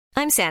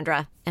I'm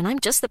Sandra, and I'm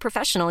just the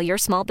professional your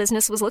small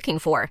business was looking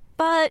for.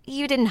 But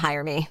you didn't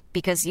hire me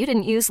because you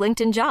didn't use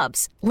LinkedIn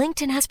Jobs.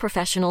 LinkedIn has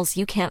professionals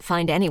you can't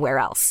find anywhere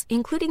else,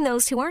 including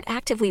those who aren't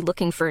actively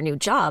looking for a new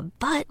job,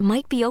 but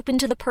might be open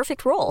to the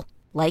perfect role,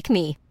 like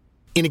me.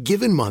 In a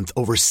given month,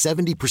 over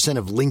 70%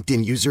 of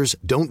LinkedIn users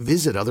don't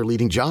visit other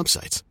leading job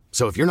sites.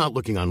 So if you're not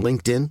looking on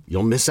LinkedIn,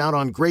 you'll miss out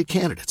on great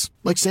candidates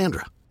like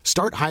Sandra.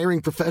 Start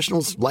hiring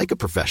professionals like a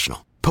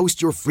professional.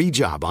 Post your free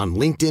job on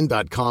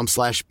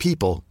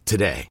linkedin.com/people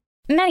today.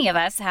 Many of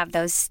us have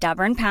those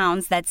stubborn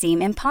pounds that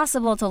seem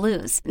impossible to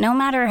lose, no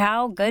matter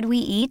how good we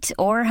eat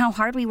or how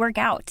hard we work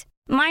out.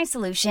 My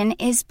solution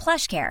is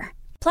PlushCare.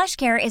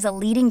 PlushCare is a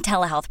leading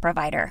telehealth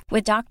provider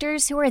with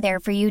doctors who are there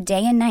for you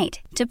day and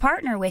night to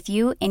partner with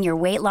you in your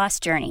weight loss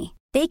journey.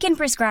 They can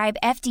prescribe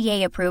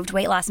FDA-approved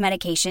weight loss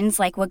medications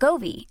like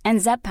Wegovy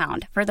and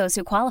Zepbound for those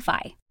who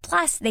qualify.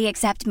 Plus, they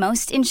accept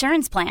most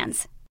insurance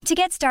plans. To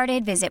get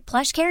started, visit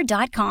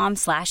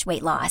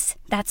plushcare.com/weightloss.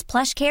 That's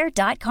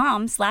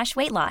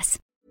plushcare.com/weightloss.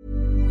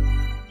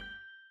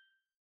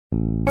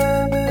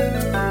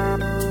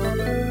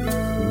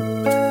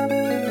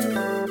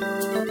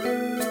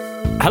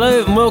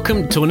 Hello and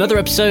welcome to another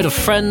episode of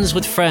Friends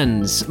with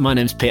Friends. My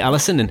name's Pete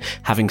Allison, and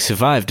having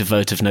survived a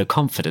vote of no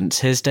confidence,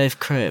 here's Dave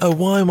Cribb. Oh,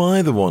 why am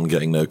I the one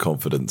getting no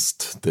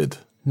confidence?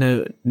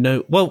 No.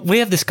 Well, we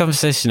have this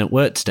conversation at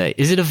work today.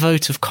 Is it a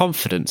vote of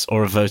confidence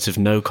or a vote of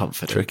no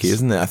confidence? Tricky,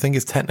 isn't it? I think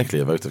it's technically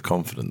a vote of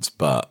confidence,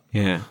 but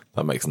yeah,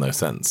 that makes no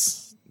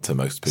sense to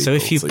most people. So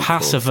if you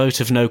pass a vote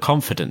of no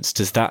confidence,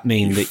 does that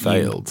mean that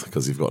failed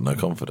because you've got no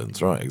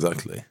confidence? Right,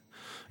 exactly.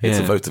 It's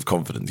a vote of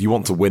confidence. You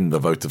want to win the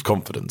vote of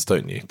confidence,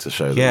 don't you? To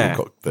show that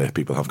the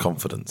people have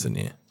confidence in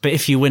you. But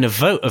if you win a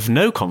vote of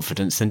no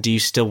confidence, then do you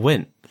still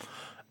win?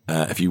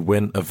 If you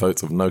win a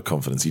vote of no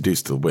confidence, you do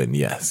still win.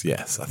 Yes,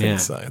 I think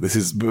so. This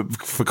is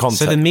for context.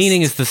 So the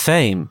meaning is the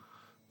same.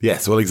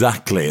 Yes, well,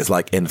 exactly. It's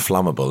like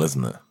inflammable,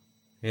 isn't it?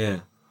 Yeah.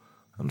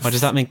 Why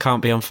does that mean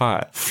can't be on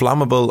fire?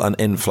 Flammable and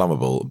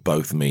inflammable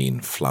both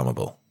mean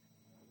flammable.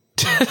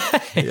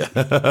 Yeah.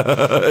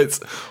 It's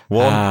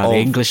one of the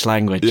English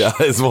language. Yeah,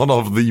 it's one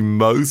of the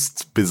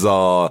most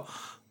bizarre,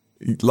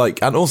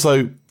 and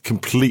also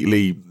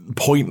completely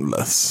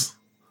pointless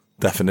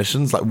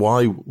definitions. Like,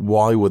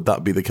 why would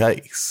that be the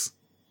case?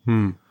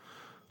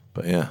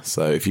 But yeah,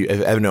 so if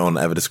anyone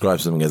ever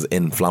describes something as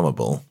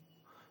inflammable,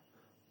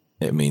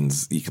 it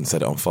means you can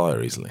set it on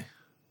fire easily.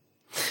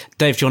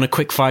 Dave, do you want a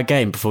quick fire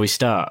game before we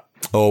start?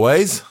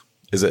 Always.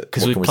 Is it?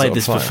 Because we've played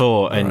this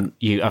before and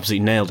you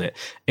absolutely nailed it.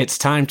 It's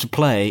time to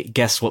play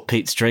Guess What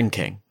Pete's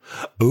Drinking.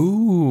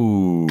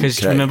 Ooh.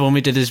 Because remember when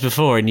we did this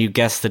before and you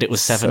guessed that it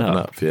was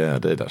 7-Up? Yeah, I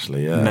did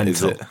actually. Yeah. Mental.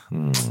 Is it?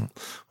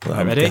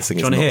 Well, ready? Do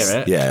you want to hear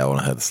it? Yeah, I want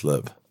to hear the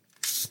slurp.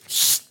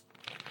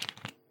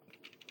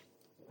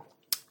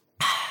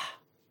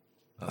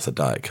 That's a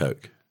Diet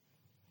Coke.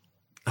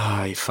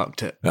 Oh, you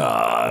fucked it.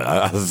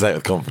 I have to say it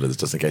with confidence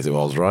just in case it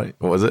was right.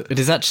 What was it? It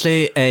is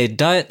actually a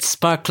Diet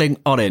Sparkling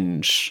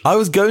Orange. I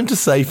was going to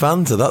say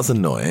Fanta. That's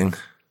annoying.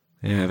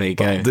 Yeah, there you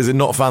go. Is it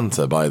not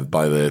Fanta by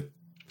the...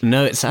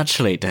 No, it's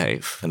actually,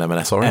 Dave. An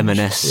M&S Orange?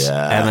 M&S.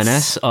 Yes.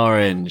 M&S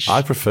Orange.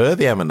 I prefer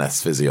the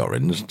M&S Fizzy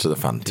Orange to the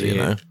Fanta, you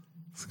know.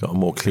 It's got a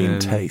more clean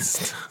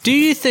taste. Do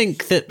you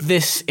think that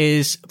this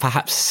is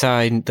perhaps a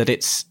sign that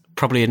it's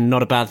probably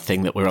not a bad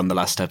thing that we're on the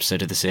last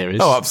episode of the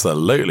series? Oh,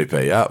 absolutely,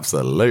 Pete.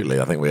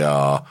 Absolutely. I think we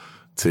are,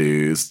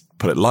 to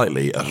put it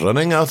lightly,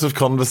 running out of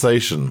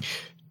conversation.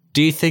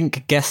 Do you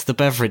think Guess the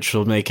Beverage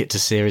will make it to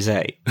Series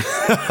 8?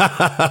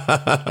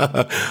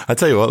 I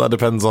tell you what, that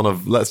depends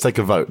on let's take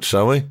a vote,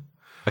 shall we?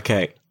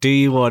 Okay. Do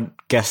you want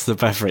Guess the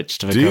Beverage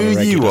to become a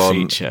regular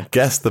feature?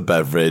 Guess the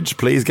Beverage?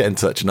 Please get in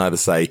touch and either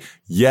say,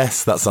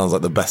 yes, that sounds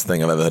like the best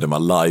thing I've ever heard in my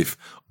life,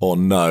 or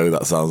no,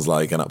 that sounds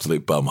like an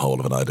absolute bumhole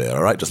of an idea.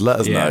 All right, just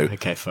let us know.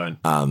 Okay, fine.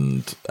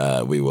 And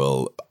we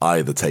will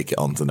either take it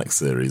on to the next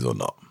series or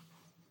not.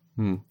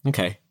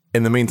 Okay.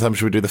 In the meantime,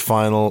 should we do the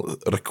final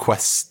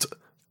request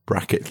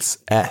brackets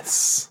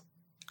S?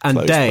 And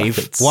Close Dave,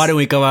 brackets. why don't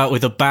we go out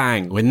with a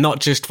bang with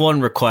not just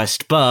one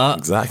request, but...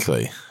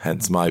 Exactly.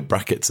 Hence my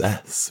brackets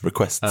S.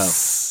 Requests. I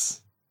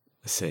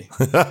see.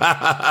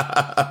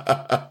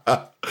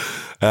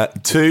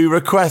 2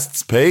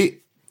 requests,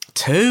 Pete.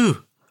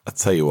 2? I'll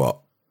tell you what.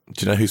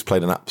 Do you know who's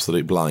played an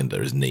absolute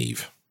blinder is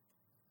Neve.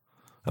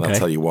 And I'll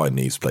tell you why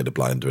Neve's played a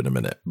blinder in a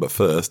minute. But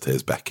first,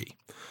 here's Becky.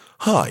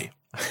 Hi.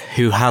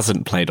 Who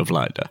hasn't played a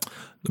blinder?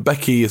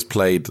 Becky has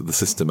played the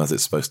system as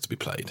it's supposed to be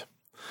played.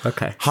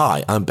 Okay.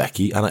 Hi, I'm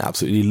Becky, and I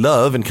absolutely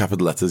love, in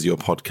capital letters, your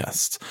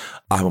podcast.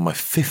 I'm on my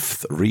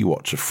 5th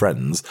rewatch of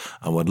Friends,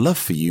 and would love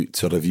for you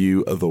to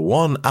review the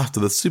one after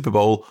the Super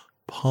Bowl,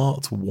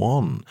 Part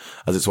 1,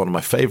 as it's one of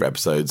my favourite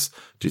episodes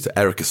due to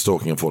Erica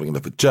stalking and falling in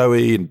love with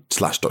Joey and /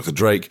 Dr.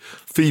 Drake,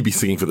 Phoebe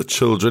singing for the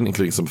children,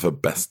 including some of her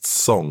best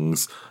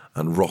songs,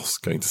 and Ross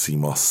going to see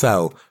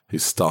Marcel, who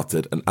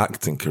started an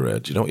acting career.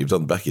 Do you know what you've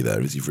done, Becky,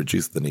 there? Is you've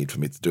reduced the need for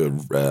me to do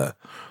a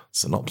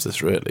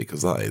synopsis, really,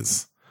 because that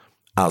is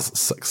as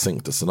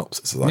succinct a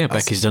synopsis as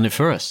Becky's done it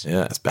for us.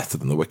 Yeah, it's better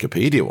than the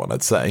Wikipedia one,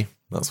 I'd say.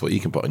 That's what you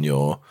can put on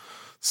your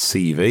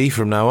CV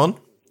from now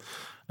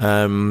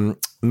on.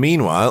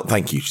 Meanwhile,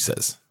 thank you, she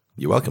says.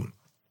 You're welcome.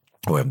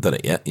 Oh, we haven't done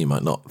it yet. You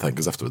might not thank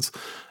us afterwards.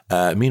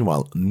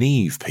 Meanwhile,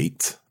 Neve,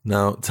 Pete.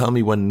 Now, tell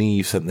me when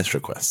Neve sent this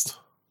request.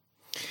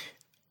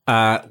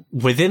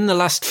 Within the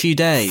last few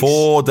days.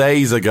 4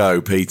 days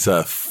ago,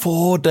 Peter.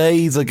 4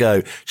 days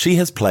ago. She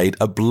has played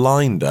a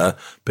blinder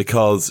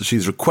because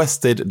she's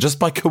requested, just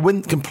by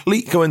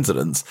complete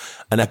coincidence,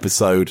 an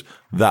episode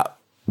that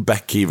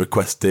Becky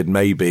requested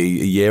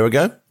maybe a year and a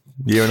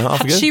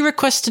half ago. Had she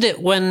requested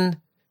it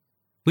when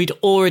we'd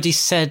already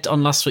said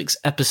on last week's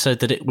episode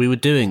that we were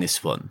doing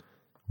this one?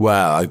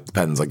 Well, it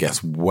depends, I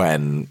guess,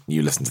 when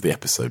you listen to the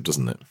episode,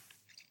 doesn't it?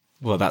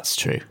 Well, that's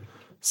true.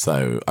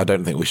 So I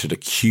don't think we should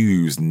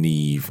accuse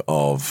Neve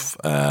of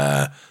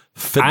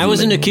fiddling. I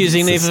wasn't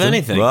accusing Neve of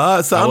anything. Well,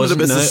 it sounded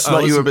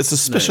like you were a bit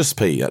suspicious,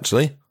 Pete,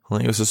 actually. I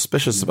think you were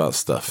suspicious about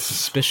stuff.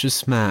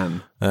 Suspicious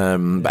man.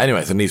 But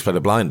anyway, so Neve's played a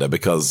blinder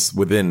because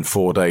within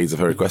 4 days of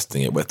her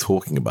requesting it, we're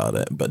talking about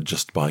it, but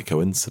just by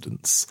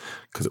coincidence,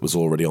 because it was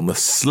already on the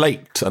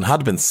slate and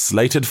had been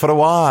slated for a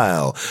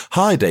while.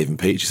 Hi, Dave and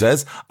Pete, she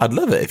says. I'd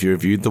love it if you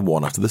reviewed the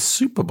one after the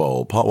Super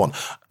Bowl, part 1.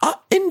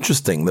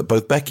 Interesting that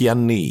both Becky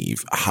and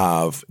Neve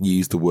have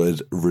used the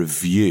word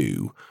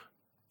review,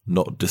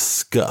 not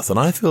discuss. And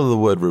I feel the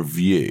word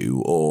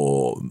review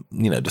or,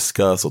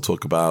 discuss or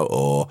talk about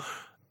or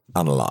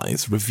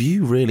analyse,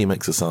 review really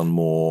makes us sound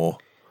more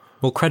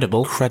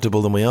credible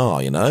than we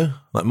are,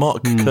 like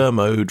Mark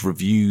Kermode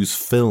reviews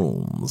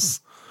films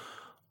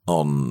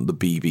on the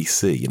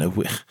BBC.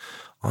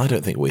 I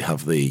don't think we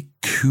have the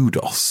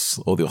kudos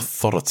or the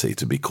authority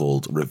to be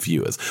called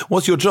reviewers.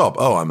 What's your job?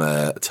 Oh, I'm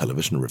a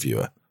television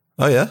reviewer.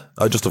 Oh yeah,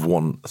 I just have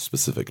one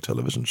specific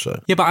television show.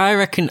 Yeah, but I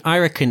reckon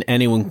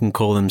anyone can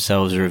call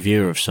themselves a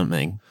reviewer of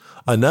something.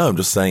 I know. I'm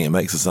just saying it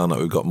makes it sound like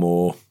we've got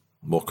more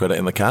credit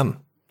in the can.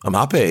 I'm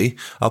happy.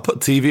 I'll put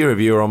TV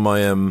reviewer on my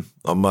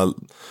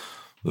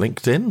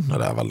LinkedIn. I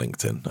don't have a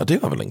LinkedIn. I do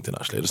have a LinkedIn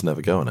actually. I just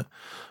never go on it.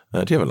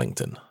 Do you have a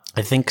LinkedIn?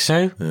 I think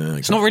so. Yeah,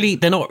 it's not really.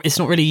 It's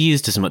not really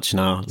used as much in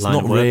our line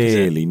of work. Not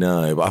really,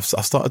 no. But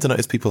I've started to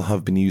notice people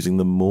have been using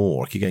them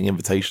more. I keep getting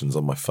invitations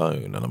on my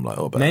phone, and I'm like,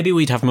 but maybe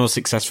we'd have more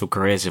successful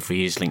careers if we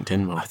used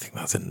LinkedIn more. I think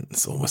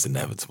it's almost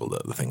inevitable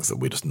that the things that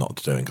we're just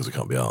not doing because we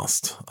can't be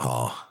asked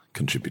are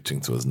contributing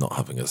to us not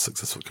having as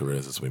successful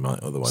careers as we might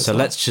otherwise. So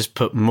let's just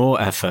put more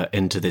effort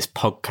into this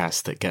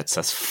podcast that gets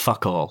us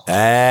fuck all.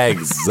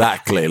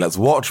 Exactly. Let's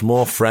watch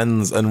more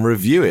Friends and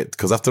review it.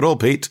 Because after all,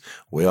 Pete,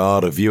 we are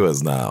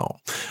reviewers now.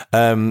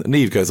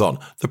 Neve goes on.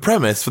 The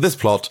premise for this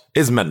plot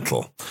is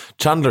mental.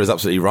 Chandler is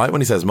absolutely right when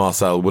he says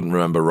Marcel wouldn't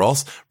remember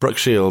Ross. Brooke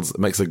Shields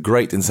makes a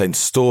great insane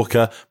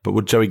stalker, but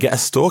would Joey get a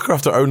stalker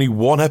after only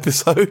one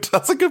episode?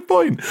 That's a good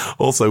point.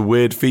 Also,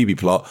 weird Phoebe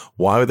plot.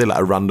 Why would they let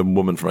a random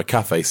woman from a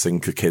cafe sing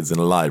to kids in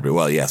a library?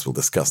 Well, yes, we'll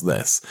discuss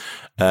this.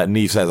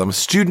 Neve says, I'm a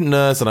student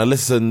nurse and I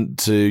listen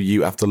to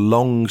you after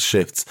long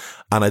shifts,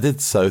 and I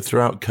did so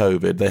throughout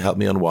COVID. They helped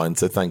me unwind,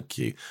 so thank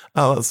you.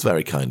 Oh, that's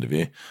very kind of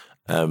you.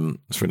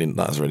 That's really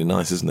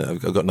nice, isn't it?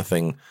 I've got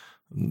nothing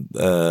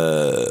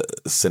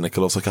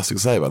cynical or sarcastic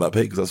to say about that,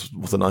 Pete, because that's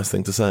what a nice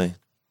thing to say.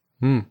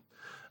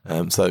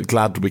 So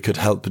glad we could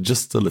help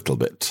just a little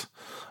bit.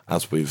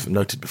 As we've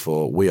noted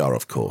before, we are,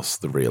 of course,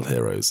 the real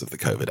heroes of the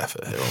COVID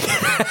effort here.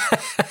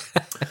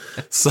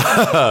 So,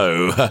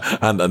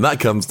 and that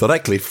comes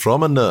directly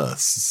from a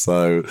nurse.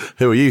 So,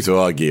 who are you to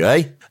argue,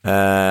 eh?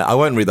 I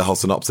won't read the whole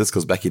synopsis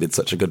because Becky did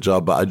such a good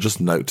job, but I just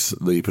note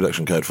the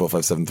production code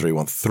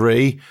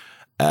 457313.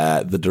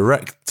 The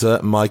director,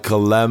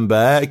 Michael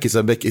Lembeck, is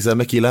a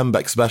Mickey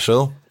Lembeck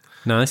special.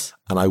 Nice.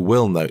 And I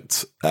will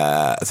note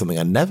something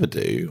I never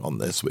do on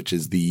this, which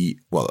is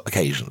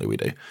occasionally we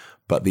do,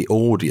 but the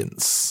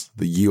audience,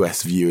 the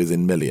US viewers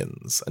in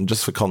millions. And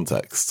just for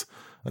context,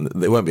 and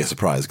it won't be a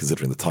surprise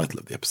considering the title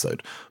of the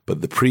episode,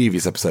 but the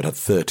previous episode had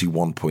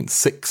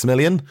 31.6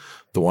 million.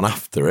 The one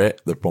after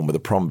it, the one with the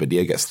prom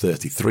video, gets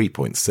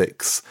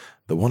 33.6.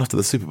 The one after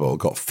the Super Bowl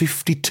got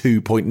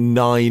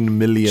 52.9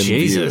 million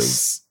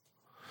viewers.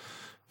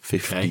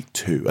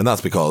 52. Okay. And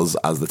that's because,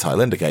 as the title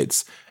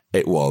indicates,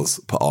 it was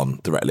put on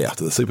directly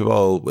after the Super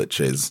Bowl, which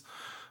is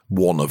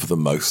one of the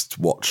most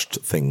watched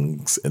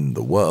things in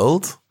the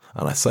world.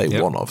 And I say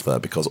one of there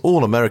because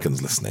all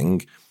Americans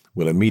listening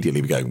will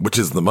immediately be going, which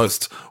is the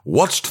most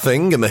watched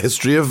thing in the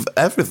history of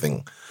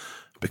everything.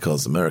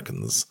 Because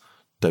Americans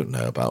don't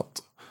know about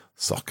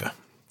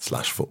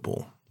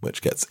soccer/football,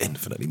 which gets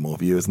infinitely more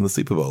viewers than the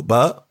Super Bowl.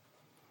 But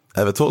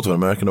ever talk to an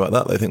American about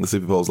that? They think the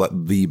Super Bowl is like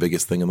the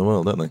biggest thing in the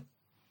world, don't they?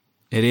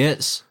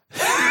 Idiots.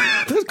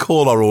 Don't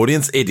call our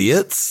audience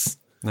idiots.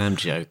 I'm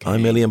joking. I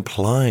merely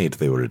implied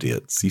they were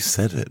idiots. You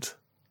said it.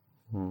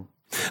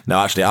 No,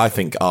 actually, I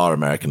think our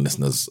American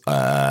listeners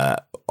are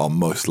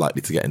most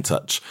likely to get in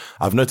touch.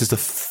 I've noticed a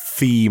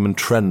theme and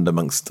trend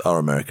amongst our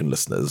American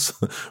listeners,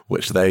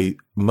 which they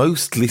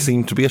mostly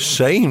seem to be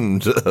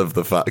ashamed of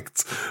the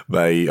fact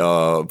they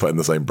are put in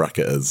the same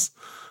bracket as,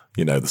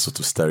 the sort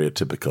of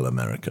stereotypical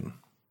American.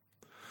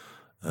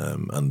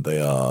 And they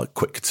are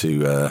quick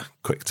to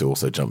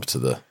also jump to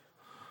the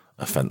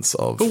offence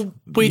of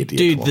We the do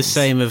idiot the ones.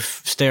 same of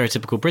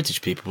stereotypical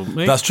British people, wouldn't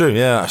we? That's true,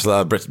 yeah.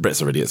 Actually,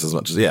 Brits are idiots as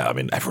much as, yeah, I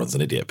mean, everyone's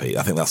an idiot, Pete.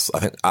 I think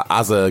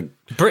as a...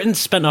 Britain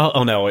spent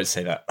oh no, I won't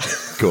say that.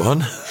 Go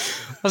on.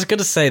 I was going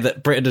to say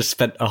that Britain has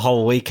spent a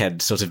whole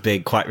weekend sort of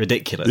being quite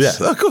ridiculous.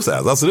 Yeah, of course it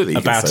has, absolutely.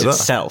 You can About say that.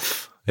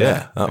 itself.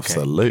 Yeah,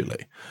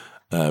 absolutely.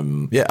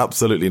 Yeah,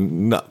 absolutely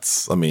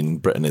nuts. I mean,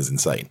 Britain is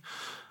insane.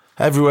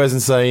 Everywhere's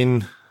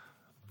insane.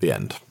 The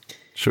end.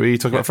 Shall we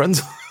talk about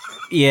Friends?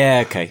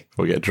 Yeah, okay.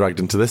 We'll get dragged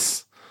into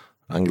this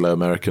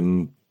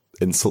Anglo-American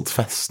insult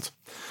fest.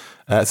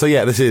 So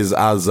yeah, this is,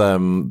 as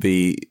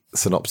the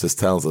synopsis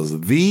tells us,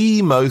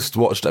 the most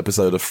watched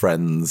episode of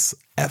Friends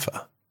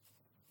ever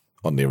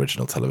on the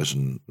original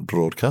television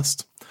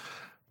broadcast.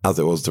 As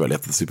it was directly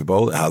after the Super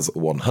Bowl, it has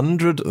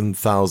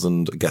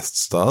 100,000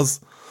 guest stars.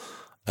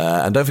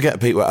 And don't forget,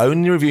 Pete, we're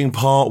only reviewing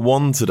part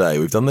 1 today.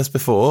 We've done this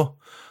before,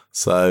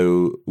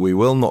 so we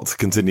will not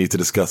continue to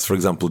discuss, for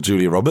example,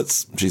 Julia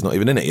Roberts. She's not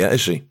even in it yet, is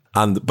she?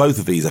 And both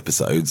of these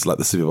episodes, like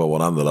the Super Bowl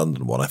one and the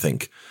London one, I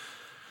think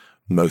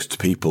most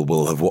people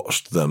will have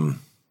watched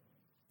them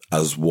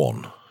as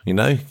one. You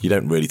know, you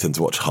don't really tend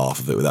to watch half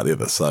of it without the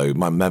other. So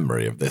my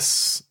memory of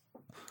this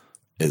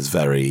is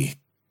very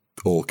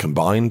all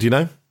combined, you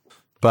know?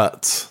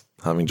 But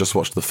having just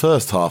watched the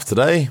first half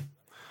today,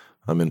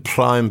 I'm in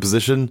prime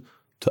position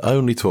to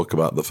only talk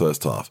about the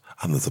first half.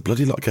 And there's a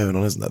bloody lot going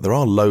on, isn't there? There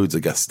are loads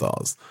of guest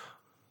stars,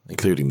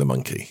 including the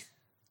monkey.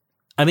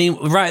 I mean,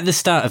 right at the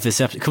start of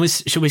this episode,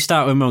 should we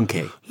start with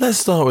Monkey? Let's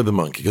start with the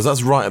monkey, because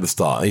that's right at the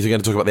start. You're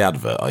going to talk about the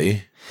advert, are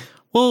you?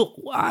 Well,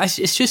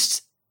 it's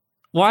just,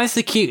 why is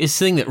the cutest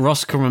thing that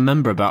Ross can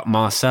remember about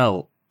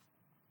Marcel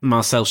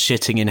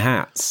shitting in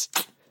hats?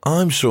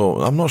 I'm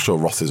not sure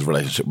Ross's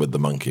relationship with the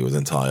monkey was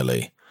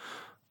entirely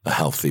a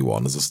healthy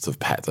one, as a sort of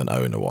pet and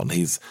owner one.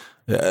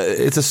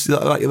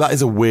 That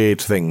is a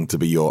weird thing to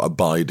be your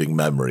abiding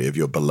memory of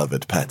your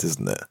beloved pet,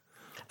 isn't it?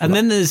 And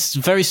then there's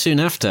very soon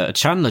after a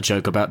Chandler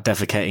joke about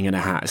defecating in a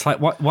hat. It's like,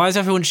 why is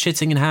everyone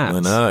shitting in hats? I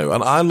know.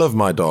 And I love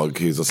my dog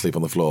who's asleep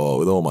on the floor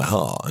with all my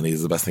heart, and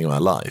he's the best thing in my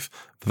life.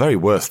 The very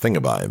worst thing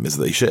about him is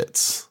that he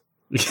shits.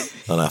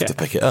 And I have to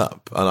pick it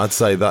up. And I'd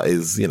say that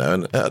is, you know,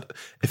 and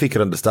if he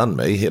could understand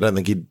me, I don't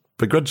think he'd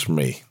begrudge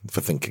me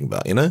for thinking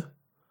that, you know?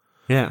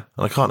 Yeah.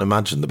 And I can't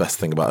imagine the best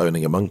thing about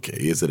owning a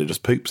monkey is that it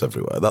just poops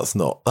everywhere. That's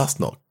not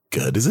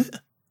good, is it?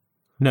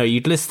 No,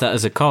 you'd list that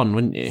as a con,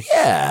 wouldn't you?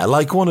 Yeah,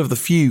 like one of the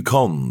few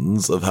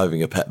cons of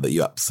having a pet that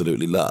you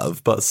absolutely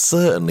love, but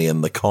certainly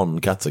in the con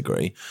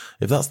category.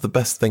 If that's the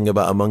best thing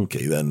about a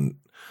monkey, then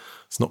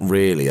it's not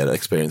really an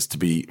experience to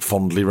be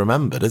fondly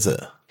remembered, is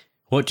it?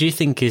 What do you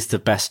think is the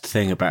best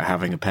thing about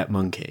having a pet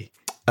monkey?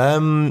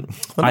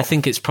 I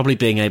think it's probably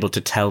being able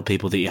to tell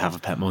people that you have a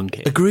pet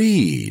monkey.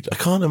 Agreed. I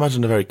can't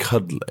imagine a very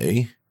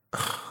cuddly.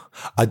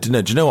 I don't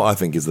know. Do you know what I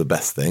think is the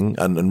best thing?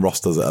 And Ross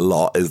does it a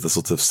lot, is the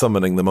sort of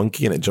summoning the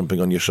monkey and it jumping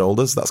on your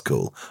shoulders. That's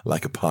cool.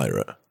 Like a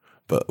pirate,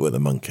 but with a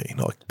monkey,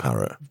 not a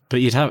parrot.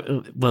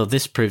 But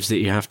this proves that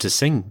you have to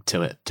sing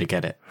to it to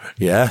get it.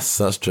 Yes,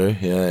 that's true.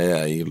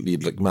 Yeah.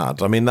 You'd look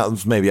mad. I mean, that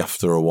was maybe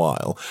after a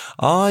while.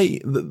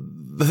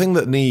 The thing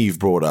that Neve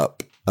brought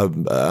up,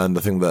 and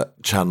the thing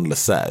that Chandler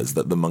says,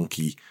 that the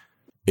monkey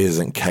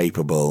isn't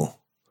capable.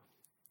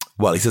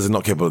 Well, he says it's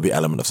not capable of the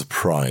element of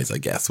surprise, I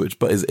guess,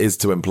 but is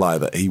to imply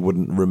that he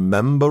wouldn't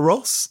remember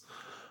Ross.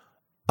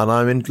 And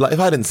I mean, like, if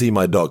I didn't see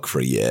my dog for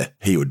a year,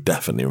 he would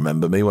definitely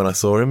remember me when I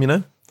saw him, you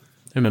know?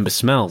 I remember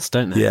smells,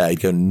 don't they? Yeah,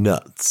 he'd go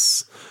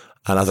nuts.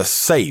 And as I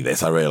say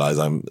this, I realise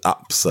I'm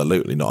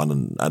absolutely not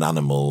an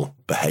animal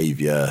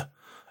behaviour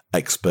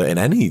expert in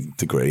any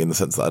degree, in the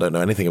sense that I don't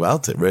know anything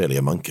about it, really,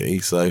 a monkey.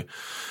 So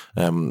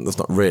there's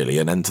not really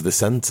an end to this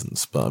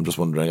sentence, but I'm just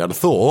wondering, I'd have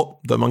thought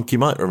the monkey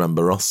might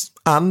remember Ross.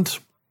 And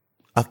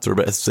after a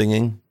bit of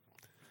singing,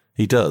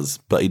 he does,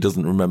 but he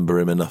doesn't remember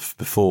him enough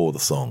before the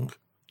song.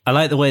 I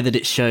like the way that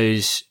it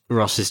shows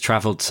Ross has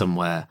travelled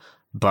somewhere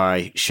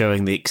by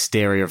showing the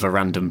exterior of a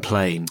random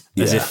plane,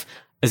 as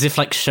if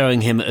like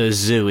showing him at a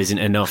zoo isn't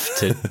enough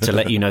to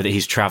let you know that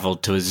he's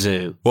travelled to a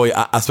zoo. Well,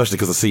 yeah, especially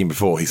because the scene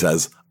before he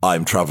says,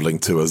 "I'm travelling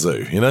to a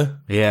zoo," you know?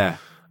 Yeah.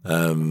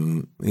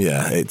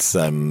 It's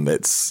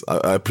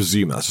I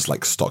presume that's just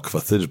like stock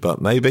footage,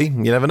 but maybe,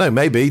 you never know.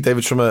 Maybe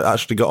David Schwimmer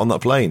actually got on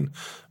that plane.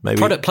 Maybe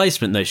product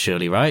placement though,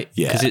 surely, right?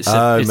 Yeah, because it's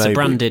a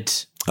branded.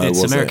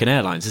 It's American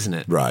Airlines, isn't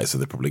it? Right, so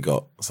they probably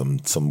got some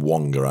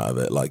wonga out of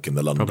it, like in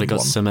the London Probably got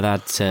one. some of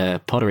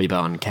that Pottery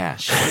Barn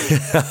cash.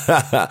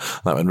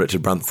 Like when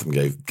Richard Branson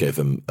gave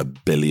them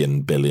 $1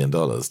 billion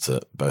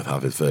to both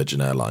have his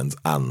Virgin Airlines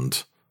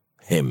and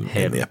him.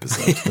 In the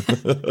episode.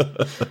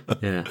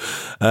 Yeah.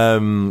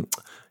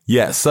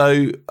 Yeah,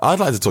 so I'd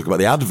like to talk about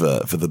the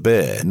advert for the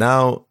beer.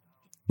 Now,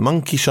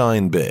 Monkey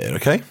Shine Beer,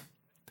 okay?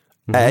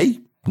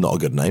 Mm-hmm. Not a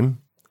good name.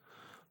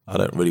 I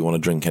don't really want to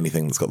drink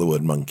anything that's got the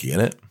word monkey in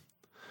it.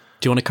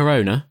 Do you want a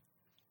Corona?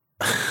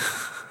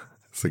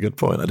 That's a good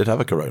point. I did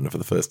have a Corona for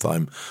the first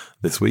time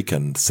this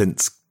weekend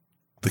since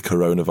the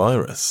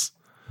coronavirus.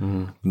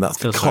 And that's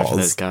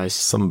because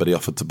somebody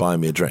offered to buy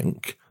me a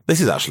drink.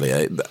 This is actually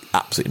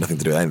absolutely nothing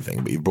to do with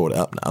anything, but you've brought it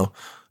up now.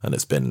 and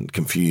it's been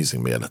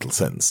confusing me a little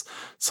since.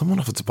 Someone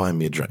offered to buy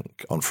me a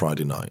drink on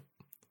Friday night.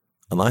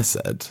 And I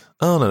said,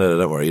 oh, no,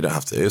 don't worry, you don't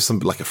have to. It was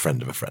like a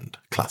friend of a friend,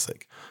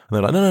 classic. And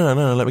they're like,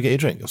 no, let me get you a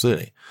drink,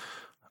 absolutely.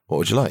 What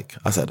would you like?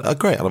 I said, oh,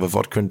 great, I'll have a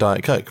vodka and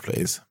Diet Coke,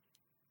 please.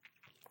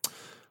 I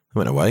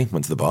went away,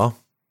 went to the bar,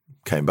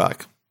 came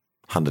back,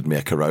 handed me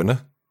a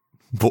Corona,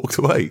 walked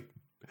away.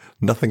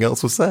 Nothing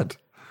else was said.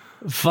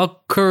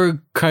 Vodka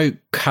and Coke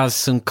has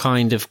some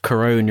kind of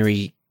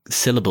coronary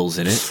syllables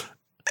in it.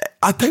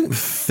 I don't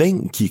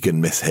think you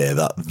can mishear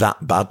that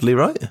badly,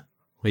 right?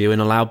 Were you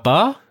in a loud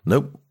bar?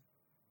 Nope.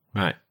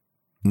 Right.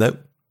 Nope.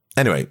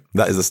 Anyway,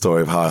 that is the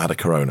story of how I had a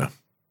Corona.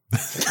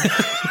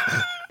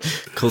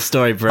 Cool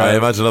story, bro. I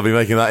imagine I'll be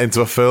making that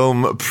into a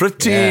film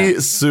pretty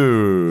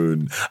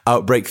soon.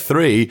 Outbreak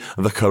 3,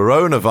 the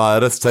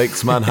coronavirus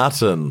takes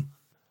Manhattan.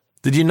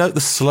 Did you note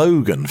the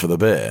slogan for the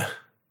beer?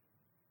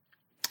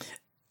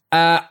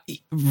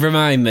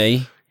 Remind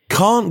me.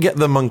 Can't get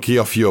the monkey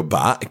off your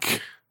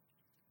back,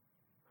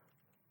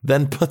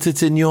 then put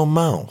it in your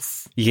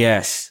mouth.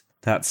 Yes,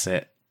 that's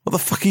it. What the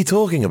fuck are you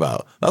talking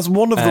about? That's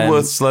one of the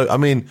worst I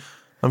mean,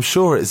 I'm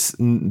sure it's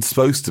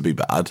supposed to be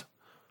bad,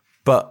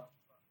 but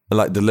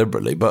like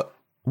deliberately, but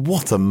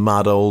what a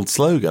mad old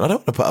slogan. I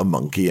don't want to put a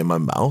monkey in my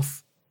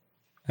mouth.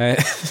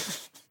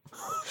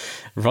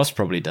 Ross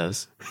probably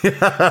does. Put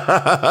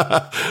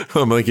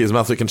a monkey in his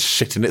mouth so it can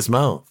shit in its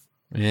mouth.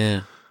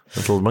 Yeah.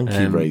 Little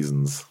monkey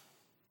raisins.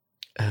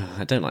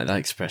 I don't like that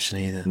expression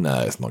either.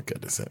 No, it's not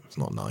good, is it? It's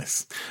not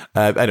nice.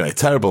 Anyway,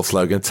 terrible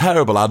slogan,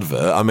 terrible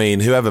advert. I mean,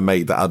 whoever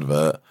made that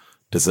advert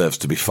deserves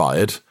to be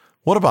fired.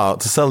 What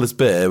about, to sell this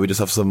beer, we just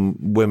have some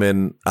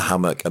women, a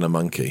hammock and a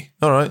monkey?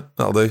 All right,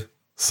 that'll do.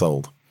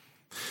 Sold.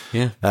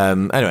 Yeah.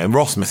 Anyway,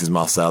 Ross misses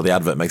Marcel. The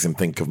advert makes him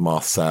think of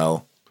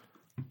Marcel.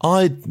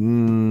 I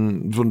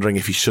was wondering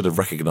if he should have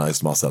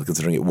recognised Marcel,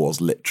 considering it was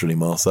literally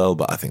Marcel,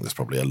 but I think there's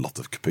probably a lot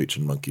of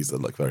capuchin monkeys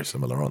that look very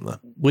similar, aren't there?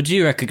 Would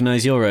you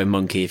recognise your own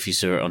monkey if you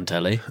saw it on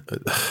telly?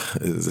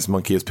 Is this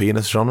monkey as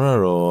penis genre,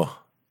 or...?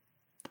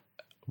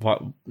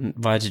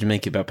 Why did you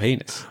make it about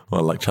penis?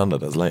 Well, like Chandler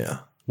does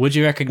later. Would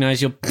you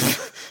recognise your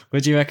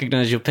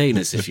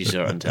penis if you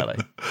saw it on telly?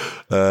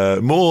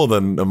 More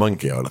than a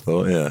monkey, I would have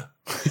thought, yeah.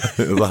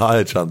 There's a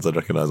higher chance I'd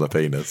recognise my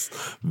penis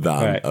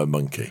than a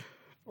monkey.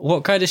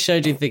 What kind of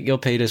show do you think your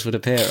penis would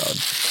appear on?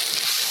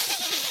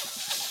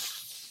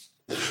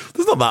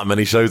 There's not that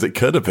many shows it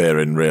could appear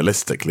in,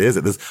 realistically, is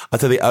it? I'd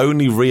say the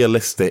only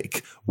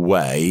realistic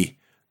way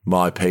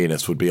my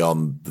penis would be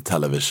on the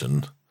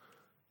television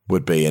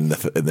would be in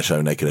the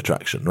show Naked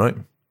Attraction, right?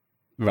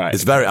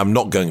 Right. I'm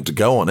not going to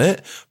go on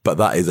it, but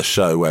that is a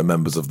show where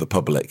members of the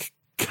public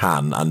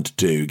can and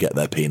do get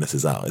their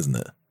penises out, isn't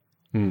it?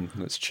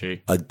 That's true.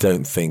 I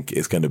don't think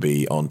it's going to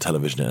be on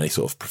television in any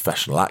sort of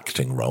professional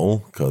acting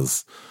role,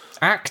 because...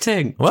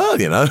 Acting? Well,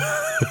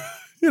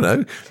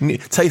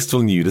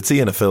 tasteful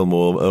nudity in a film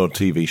or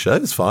TV show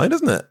is fine,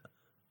 isn't it?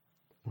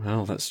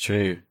 Well, that's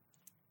true.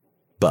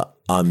 But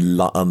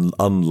I'm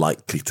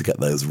unlikely to get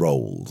those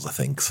roles, I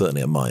think,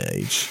 certainly at my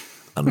age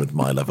and with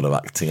my level of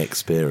acting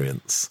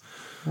experience.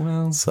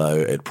 Well, so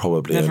it'd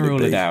probably never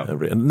rule it out.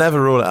 Never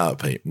rule it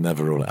out, Pete.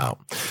 Never rule it out.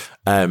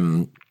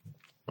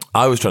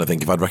 I was trying to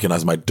think if I'd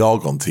recognise my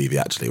dog on TV,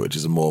 actually, which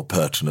is a more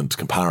pertinent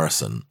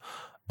comparison.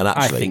 And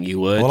actually, I think you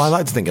would. Well, I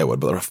like to think I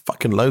would, but there are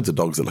fucking loads of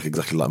dogs that look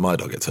exactly like my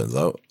dog, it turns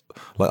out.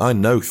 Like, I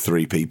know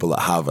 3 people that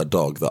have a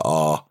dog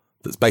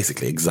that's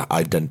basically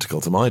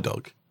identical to my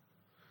dog.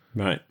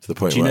 Right. To the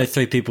point Do you know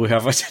 3 people who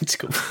have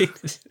identical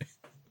penises?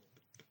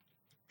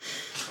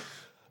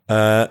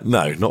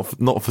 No,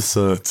 not for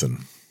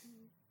certain.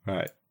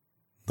 Right.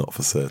 Not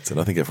for certain.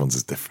 I think everyone's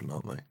is different,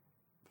 aren't they?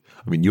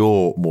 I mean,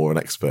 you're more an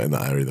expert in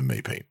that area than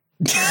me, Pete.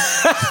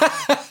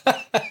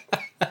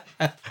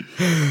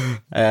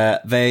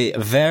 They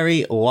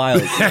vary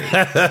wildly.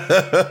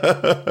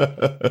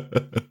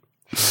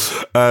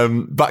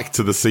 Back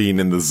to the scene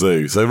in the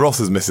zoo. So Ross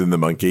is missing the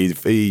monkey.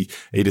 He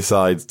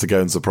decides to go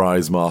and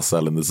surprise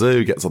Marcel in the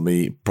zoo, gets on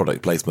the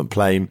product placement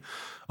plane.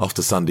 Off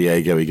to San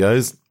Diego he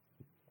goes.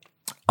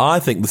 I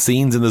think the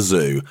scenes in the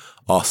zoo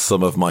are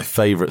some of my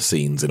favourite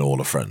scenes in all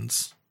of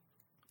Friends.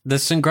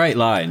 There's some great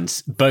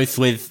lines, both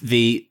with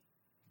the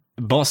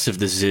boss of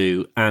the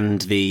zoo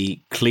and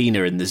the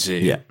cleaner in the zoo.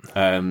 Yeah.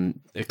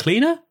 A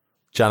cleaner?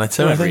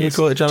 Janitor, I think you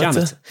call it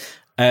janitor.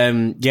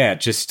 Yeah,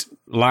 just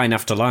line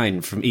after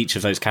line from each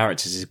of those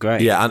characters is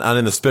great. Yeah, and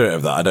in the spirit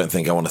of that, I don't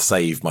think I want to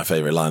save my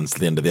favourite lines to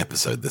the end of the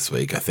episode this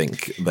week. I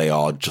think they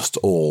are just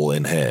all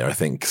in here. I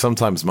think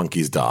sometimes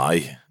monkeys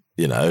die,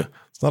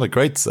 It's not a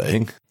great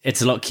saying. It's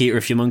a lot cuter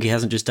if your monkey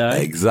hasn't just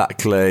died.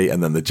 Exactly.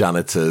 And then the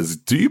janitors,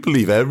 do you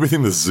believe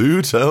everything the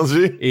zoo tells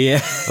you?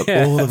 Yeah.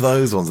 All of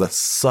those ones, they're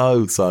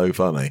so, so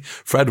funny.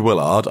 Fred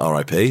Willard,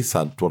 R.I.P.,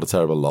 what a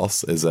terrible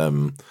loss, is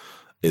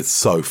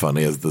so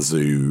funny as the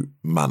zoo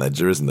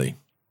manager, isn't he?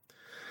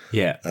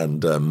 Yeah.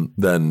 And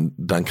then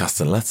Dan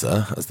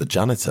Castellaneta as the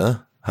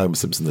janitor, Homer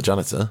Simpson the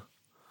janitor.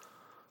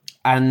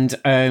 And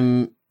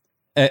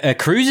a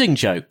cruising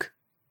joke.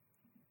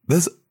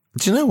 Do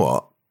you know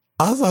what?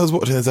 As I was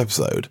watching this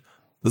episode,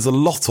 there's a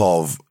lot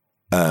of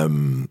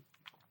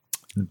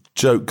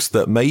jokes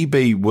that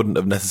maybe wouldn't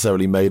have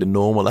necessarily made a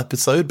normal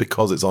episode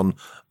because it's on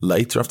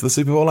later after the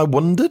Super Bowl. I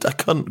wondered. I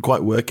couldn't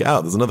quite work it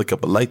out. There's another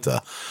couple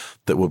later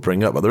that we'll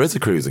bring up, but there is a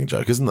cruising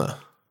joke, isn't there?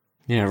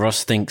 Yeah,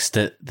 Ross thinks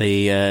that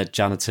the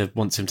janitor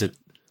wants him to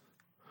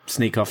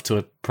sneak off to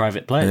a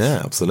private place.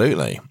 Yeah,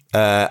 absolutely.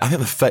 I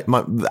think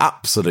the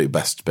absolute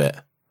best bit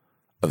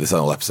of this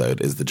whole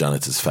episode is the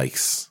janitor's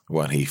face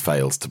when he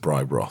fails to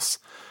bribe Ross.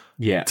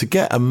 Yeah. To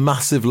get a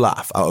massive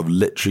laugh out of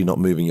literally not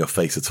moving your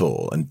face at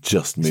all and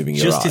just moving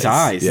your eyes. Just his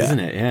eyes, isn't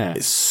it? Yeah.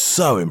 It's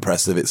so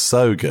impressive. It's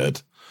so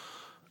good.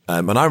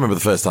 And I remember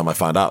the first time I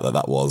found out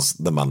that was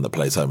the man that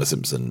plays Homer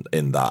Simpson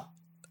in that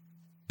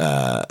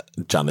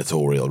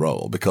janitorial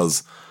role,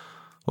 because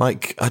I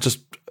think I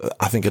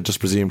just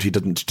presumed he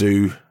didn't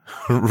do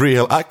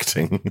real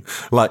acting.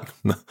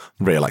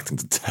 Real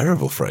acting's a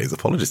terrible phrase.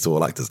 Apologies to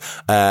all actors.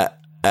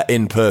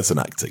 In-person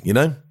acting, you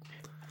know?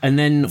 And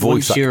then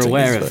Voice once you're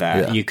aware acting of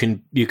that, yeah.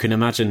 you can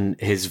imagine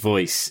his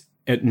voice,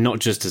 not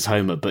just as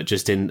Homer, but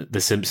just in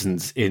The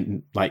Simpsons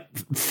in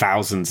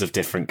thousands of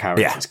different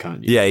characters,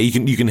 can't you? Yeah,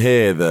 you can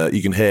hear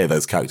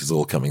those characters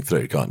all coming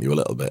through, can't you? A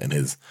little bit in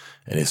his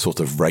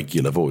sort of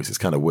regular voice. It's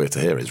kind of weird to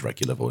hear his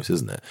regular voice,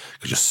 isn't it?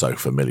 Because you're so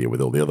familiar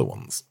with all the other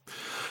ones.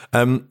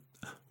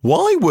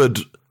 Why would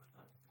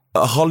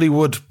a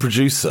Hollywood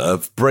producer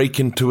break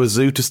into a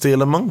zoo to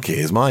steal a monkey?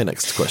 Is my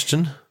next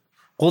question.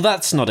 Well,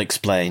 that's not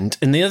explained.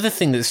 And the other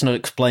thing that's not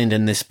explained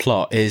in this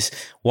plot is,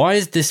 why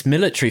is this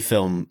military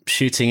film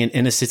shooting in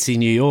inner city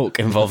New York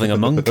involving a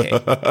monkey?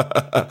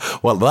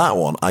 Well, that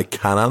one I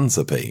can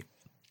answer, Pete.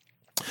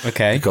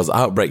 Okay. Because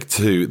Outbreak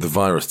 2, The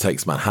Virus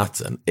Takes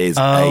Manhattan, is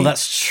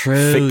that's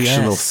true,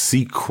 fictional yes.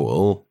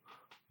 sequel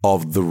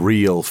of the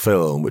real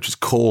film, which is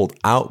called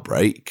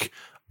Outbreak.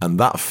 And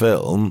that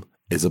film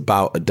is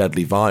about a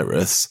deadly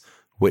virus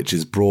which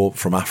is brought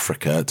from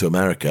Africa to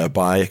America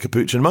by a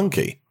capuchin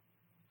monkey.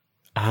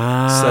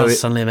 So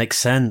suddenly it makes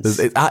sense.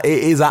 It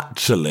is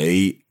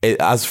actually,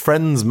 as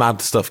Friends mad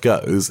stuff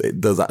goes,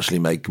 it does actually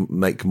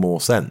make more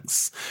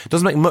sense. It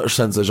doesn't make much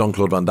sense that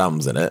Jean-Claude Van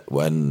Damme's in it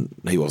when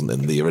he wasn't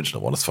in the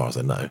original one, as far as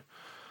I know.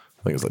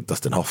 I think it was like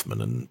Dustin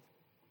Hoffman, and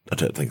I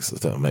don't think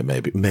so.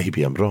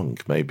 Maybe I'm wrong.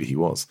 Maybe he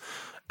was.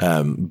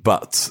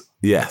 But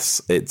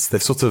yes,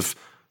 they've sort of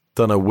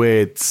done a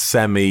weird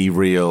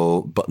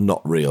semi-real but not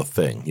real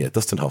thing. Yeah,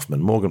 Dustin Hoffman,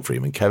 Morgan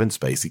Freeman, Kevin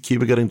Spacey,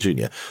 Cuba Gooding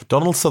Jr.,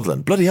 Donald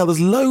Sutherland. Bloody hell, there's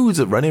loads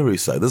of Rene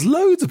Russo. There's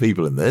loads of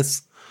people in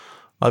this.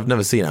 I've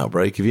never seen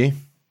Outbreak, have you?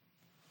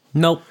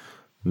 Nope.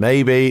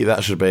 Maybe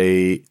that should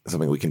be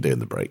something we can do in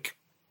the break.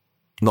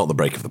 Not the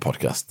break of the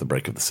podcast, the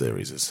break of the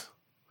series is.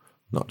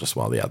 Not just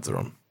while the ads are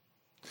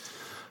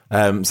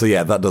on. So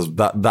yeah,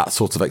 that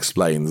sort of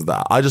explains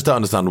that. I just don't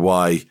understand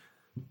why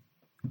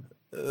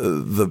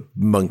the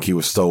monkey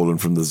was stolen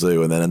from the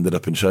zoo and then ended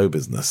up in show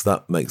business.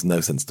 That makes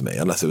no sense to me,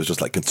 unless it was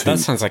just like That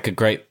sounds like a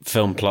great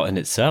film plot in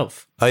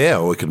itself. Oh yeah,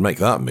 well, we could make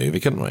that movie,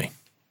 couldn't we?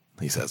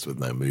 He says with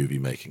no movie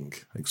making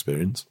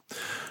experience.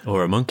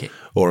 Or a monkey.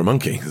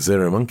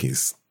 Zero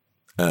monkeys.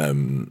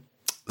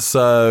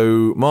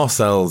 So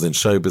Marcel's in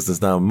show business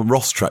now.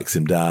 Ross tracks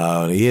him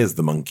down. He hears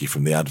the monkey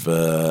from the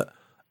advert,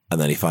 and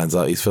then he finds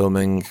out he's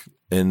filming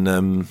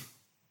in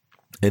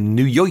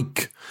New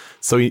York.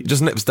 So he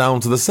just nips down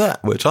to the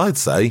set, which I'd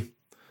say,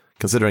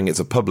 considering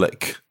it's a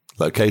public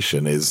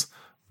location, is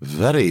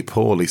very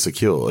poorly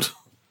secured.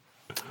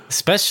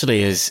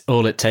 Especially as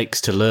all it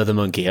takes to lure the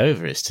monkey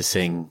over is to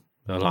sing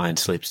The Lion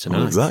Sleeps Tonight.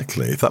 Well,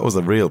 exactly. If that was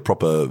a real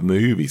proper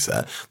movie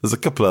set, there's a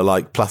couple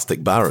of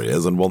plastic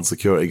barriers and one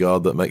security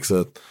guard that makes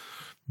a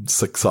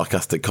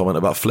sarcastic comment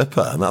about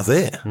Flipper, and that's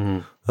it.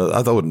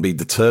 I wouldn't be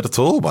deterred at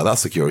all by that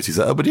security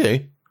setup, would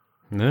you?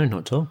 No,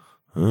 not at all.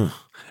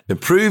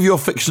 Improve your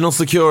fictional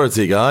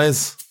security,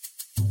 guys.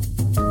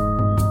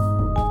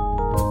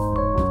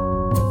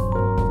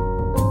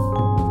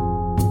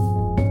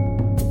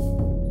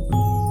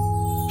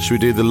 Should we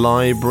do the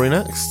library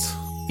next?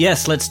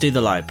 Yes, let's do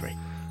the library.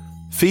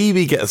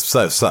 Phoebe gets...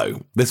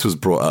 So, this was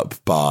brought up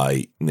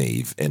by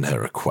Neve in her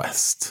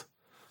request.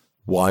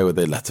 Why would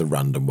they let a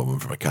random woman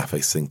from a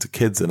cafe sing to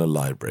kids in a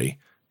library?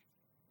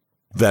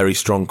 Very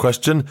strong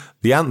question.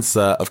 The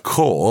answer, of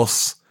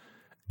course,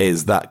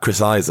 is that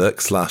Chris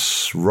Isaac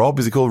 / Rob,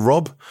 is he called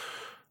Rob?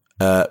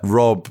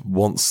 Rob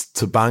wants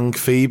to bang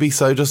Phoebe,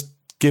 so just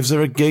gives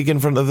her a gig in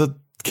front of the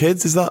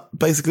kids. Is that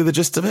basically the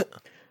gist of it?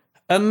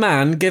 A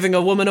man giving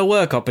a woman a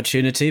work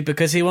opportunity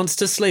because he wants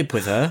to sleep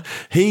with her.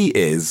 He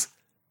is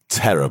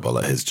terrible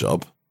at his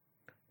job.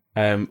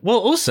 Well,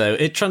 also,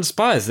 it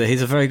transpires that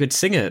he's a very good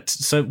singer.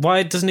 So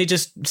why doesn't he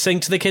just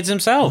sing to the kids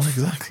himself? Oh,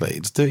 exactly.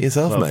 Just do it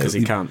yourself, mate. Because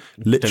he can't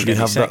literally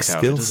have that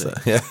skill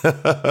set. Yeah.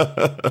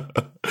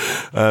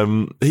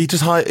 He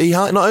just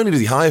not only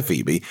does he hire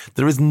Phoebe,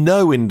 there is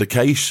no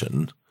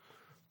indication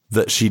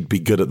that she'd be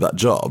good at that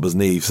job, as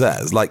Neve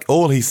says.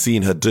 All he's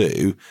seen her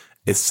do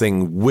is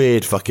sing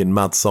weird fucking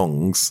mad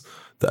songs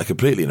that are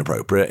completely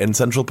inappropriate in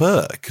Central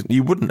Perk.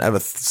 You wouldn't ever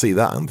see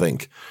that and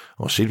think,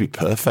 oh, she'd be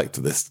perfect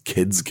at this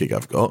kids gig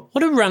I've got.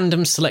 What a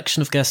random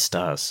selection of guest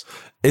stars.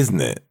 Isn't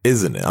it?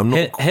 I'm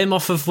not... Him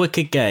off of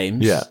Wicked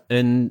Games. Yeah.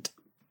 And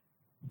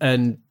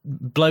and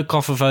bloke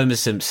off of Homer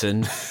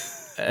Simpson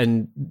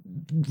and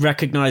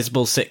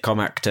recognisable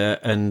sitcom actor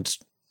and,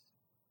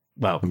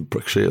 well... And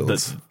Brooke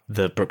Shields.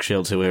 The Brooke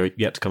Shields who we're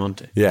yet to come on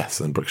to. Yes,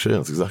 and Brooke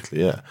Shields,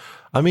 exactly, yeah.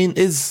 I mean,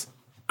 is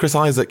Chris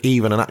Isaak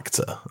even an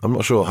actor? I'm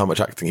not sure how much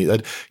acting he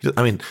did.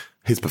 I mean,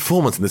 his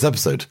performance in this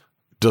episode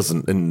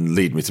doesn't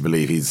lead me to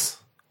believe he's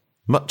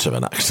much of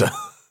an actor.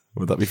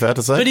 Would that be fair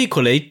to say? But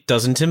equally,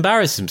 doesn't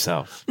embarrass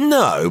himself.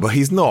 No, but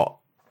he's not.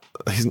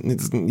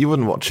 You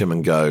wouldn't watch him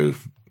and go,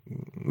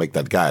 make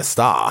that guy a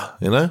star,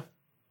 you know?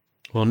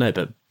 Well, no,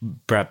 but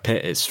Brad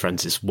Pitt is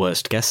Francis'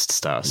 worst guest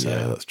star. So.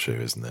 Yeah, that's true,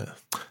 isn't it?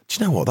 Do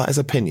you know what? That is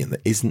an opinion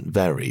that isn't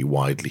very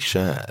widely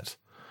shared.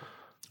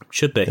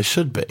 Should be. It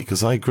should be,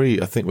 because I agree.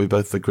 I think we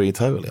both agree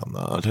totally on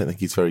that. I don't think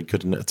he's very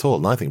good in it at all.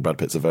 And I think Brad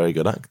Pitt's a very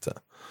good actor.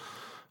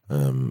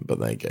 But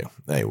there you go.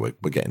 Hey, we're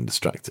getting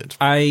distracted.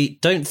 I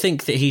don't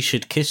think that he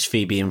should kiss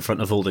Phoebe in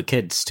front of all the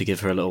kids to give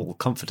her a little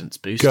confidence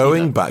boost.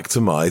 Going back to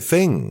my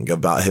thing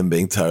about him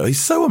being terrible, he's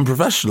so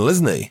unprofessional,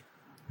 isn't he?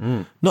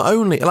 Not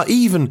only, like,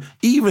 even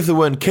if there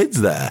weren't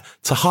kids there,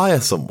 to hire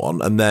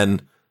someone and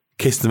then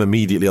kiss them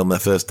immediately on their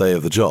first day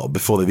of the job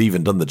before they've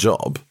even done the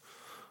job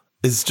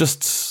is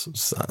just,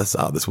 it's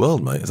out of this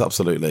world, mate. It's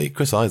absolutely,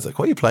 Chris Isaak,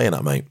 what are you playing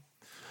at, mate?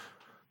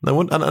 No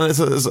one, and it's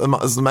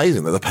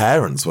amazing that the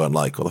parents weren't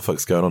like, what the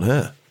fuck's going on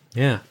here?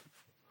 Yeah.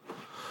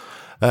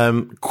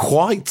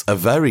 Quite a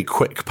very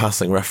quick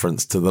passing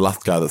reference to the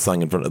last guy that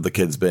sang in front of the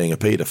kids being a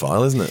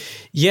paedophile, isn't it?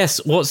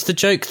 Yes. What's the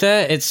joke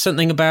there? It's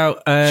something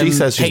about she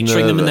says she's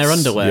picturing them in their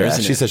underwear, yeah,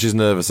 isn't she it? says she's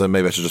nervous, so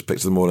maybe I should just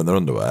picture them all in their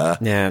underwear.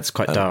 Yeah, it's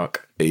quite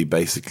dark. He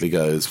basically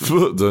goes,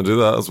 don't do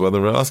that, that's when the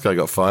last guy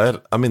got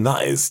fired. I mean,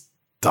 that is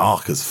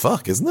dark as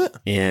fuck, isn't it?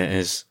 Yeah, it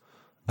is.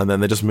 And then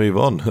they just move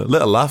on. A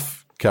little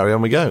laugh, carry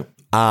on we go.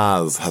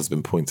 As has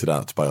been pointed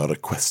out by our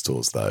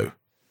requestors, though,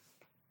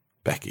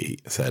 Becky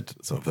said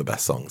some of her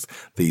best songs.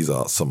 These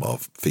are some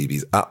of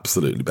Phoebe's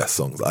absolutely best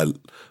songs. The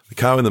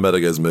Cow in the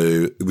Meadow Goes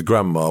Moo, the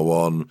Grandma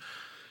one.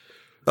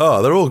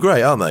 Oh, they're all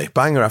great, aren't they?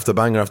 Banger after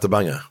banger after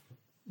banger.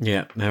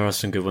 Yeah, there are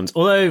some good ones.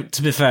 Although,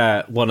 to be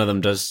fair, one of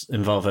them does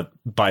involve a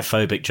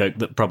biphobic joke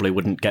that probably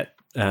wouldn't get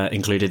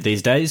included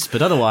these days.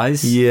 But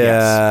otherwise,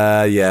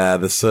 yeah, yes. Yeah,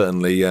 there's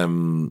certainly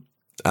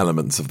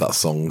elements of that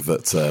song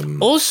that...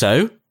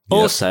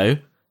 Also,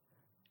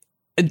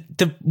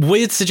 the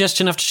weird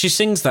suggestion after she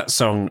sings that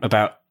song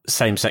about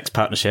same-sex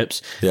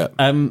partnerships,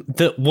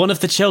 that one of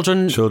the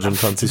children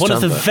fancies Chandler. One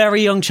of the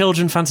very young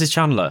children fancies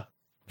Chandler.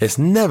 It's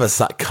never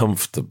sat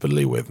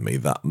comfortably with me,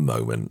 that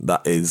moment.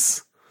 That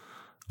is,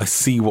 I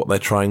see what they're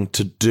trying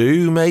to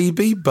do,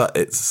 maybe, but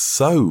it's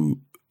so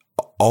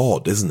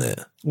odd, isn't it?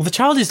 Well, the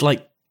child is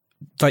like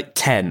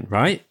 10,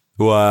 right?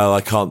 Well, I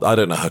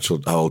don't know how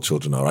old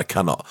children are. I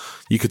cannot.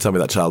 You could tell me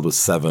that child was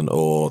 7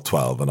 or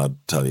 12 and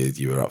I'd tell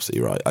you were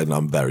absolutely right.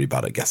 I'm very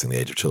bad at guessing the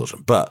age of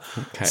children, but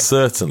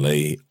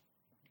certainly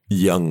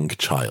young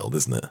child,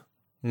 isn't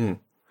it?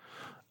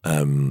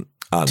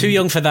 Too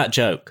young for that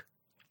joke.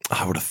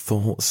 I would have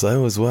thought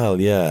so as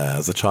well, yeah.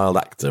 As a child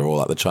actor or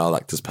like the child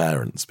actor's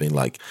parents being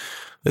like,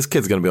 this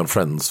kid's going to be on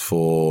Friends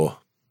for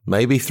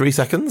maybe 3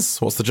 seconds.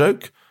 What's the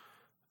joke?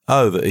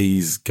 Oh, that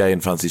he's gay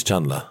and fancies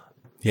Chandler.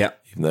 Yeah.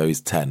 Even though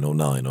he's 10 or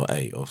 9 or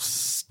 8 or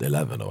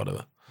 11 or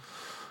whatever.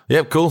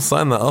 Yep, cool.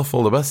 Sign that off.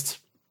 All the best.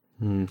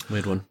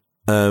 Weird one.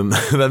 Then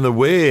the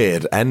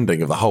weird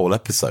ending of the whole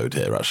episode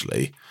here,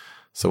 actually.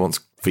 So once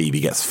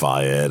Phoebe gets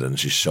fired and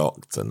she's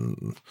shocked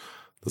and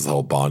there's the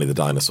whole Barney the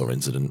dinosaur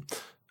incident,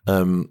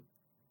 the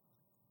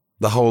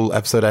whole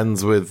episode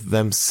ends with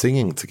them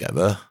singing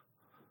together.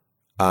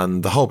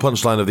 And the whole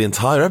punchline of the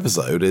entire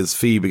episode is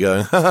Phoebe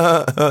going,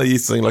 you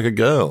sing like a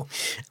girl.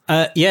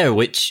 Yeah,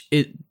 which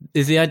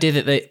is the idea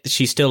that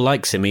she still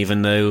likes him,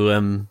 even though...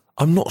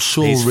 I'm not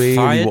sure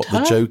really what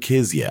the joke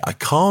is yet. I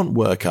can't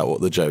work out what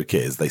the joke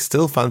is. They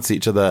still fancy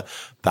each other.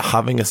 They're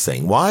having a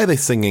sing. Why are they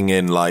singing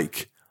in,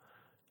 like,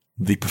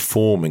 the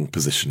performing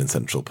position in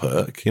Central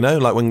Perk? You know,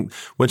 like when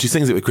she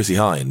sings it with Chrissie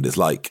Hynde, it's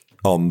like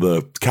on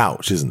the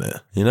couch, isn't it?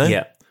 You know?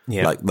 Yeah.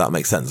 Yeah. Like, that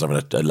makes sense, having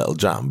a little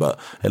jam, but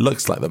it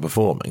looks like they're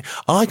performing.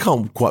 I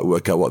can't quite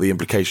work out what the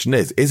implication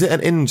is. Is it an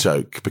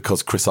in-joke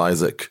because Chris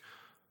Isaak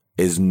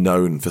is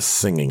known for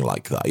singing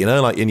like that? You know,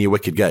 like in your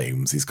Wicked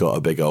Games, he's got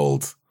a big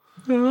old...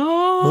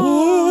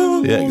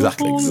 Yeah,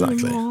 exactly.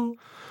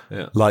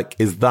 Yeah. Like,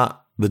 is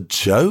that the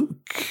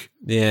joke?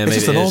 Yeah, maybe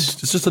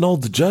it's just an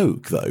odd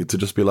joke, though, to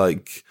just be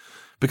like...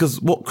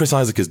 Because what Chris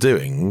Isaak is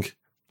doing,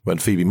 when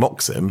Phoebe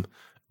mocks him,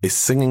 is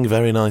singing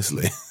very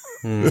nicely.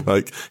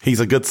 Like,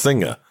 he's a good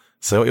singer.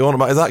 So what you want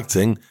about his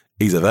acting,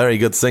 he's a very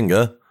good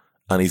singer,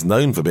 and he's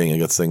known for being a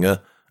good singer,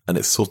 and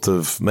it's sort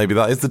of, maybe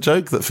that is the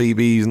joke, that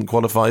Phoebe isn't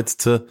qualified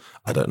to,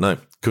 I don't know.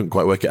 Couldn't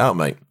quite work it out,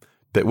 mate.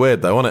 Bit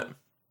weird, though, wasn't it?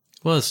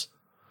 Was.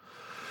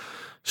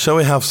 Shall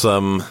we have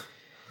some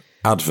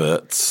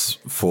adverts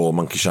for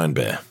Monkey Shine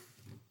Beer?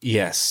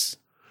 Yes.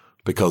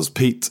 Because,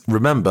 Pete,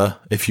 remember,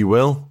 if you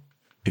will,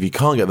 if you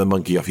can't get the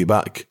monkey off your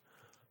back,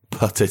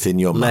 put it in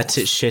your mouth. Let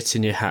it shit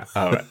in your hat.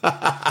 All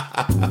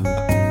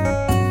right.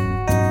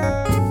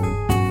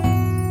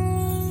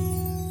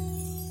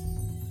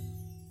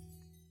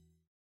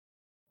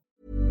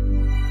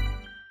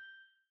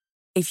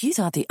 If you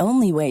thought the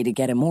only way to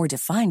get a more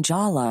defined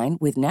jawline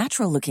with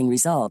natural-looking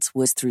results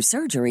was through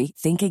surgery,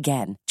 think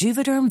again.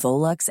 Juvederm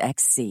Volux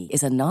XC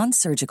is a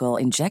non-surgical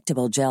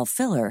injectable gel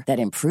filler that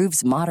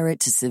improves moderate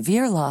to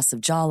severe loss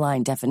of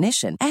jawline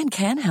definition and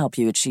can help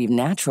you achieve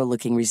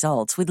natural-looking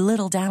results with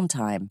little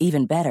downtime.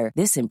 Even better,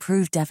 this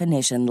improved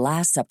definition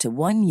lasts up to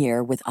 1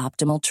 year with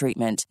optimal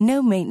treatment.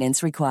 No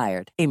maintenance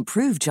required.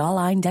 Improve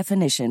jawline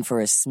definition for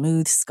a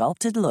smooth,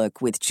 sculpted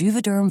look with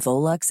Juvederm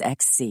Volux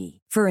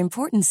XC. For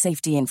important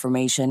safety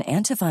information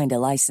and to find a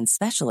licensed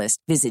specialist,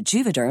 visit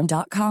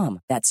Juvederm.com.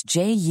 That's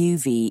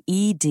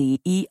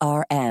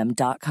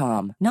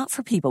JUVEDERM.com. Not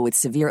for people with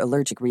severe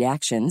allergic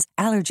reactions,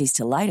 allergies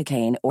to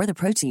lidocaine, or the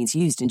proteins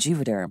used in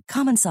Juvederm.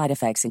 Common side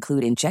effects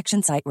include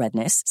injection site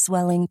redness,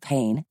 swelling,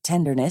 pain,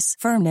 tenderness,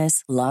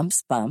 firmness,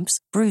 lumps, bumps,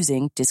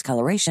 bruising,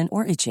 discoloration,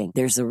 or itching.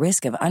 There's a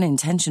risk of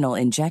unintentional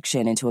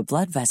injection into a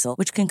blood vessel,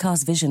 which can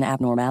cause vision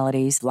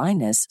abnormalities,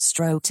 blindness,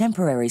 stroke,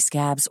 temporary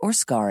scabs, or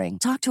scarring.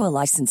 Talk to a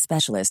licensed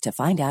specialist to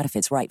find out if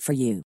it's right for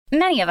you.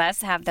 Many of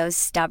us have those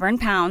stubborn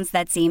pounds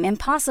that seem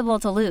impossible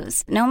to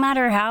lose, no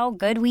matter how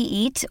good we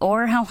eat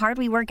or how hard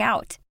we work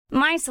out.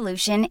 My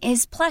solution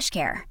is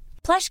PlushCare.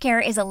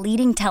 PlushCare is a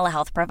leading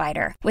telehealth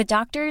provider with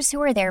doctors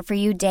who are there for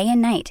you day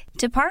and night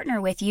to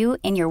partner with you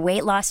in your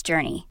weight loss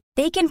journey.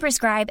 They can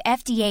prescribe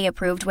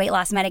FDA-approved weight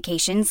loss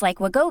medications like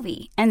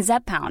Wegovy and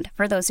Zepbound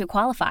for those who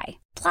qualify.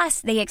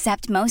 Plus, they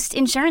accept most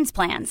insurance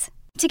plans.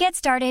 To get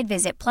started,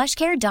 visit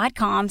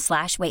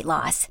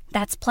plushcare.com/weightloss.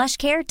 That's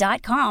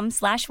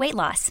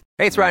plushcare.com/weightloss.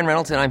 Hey, it's Ryan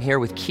Reynolds, and I'm here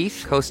with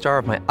Keith, co-star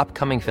of my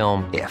upcoming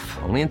film, If,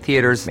 only in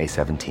theaters May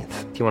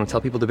 17th. Do you want to tell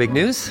people the big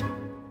news?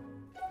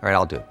 All right,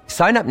 I'll do it.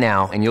 Sign up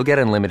now and you'll get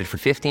unlimited for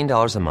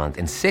 $15 a month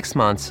and 6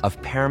 months of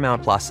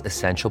Paramount Plus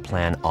Essential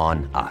Plan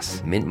on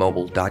us.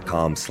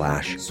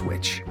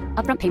 MintMobile.com/switch.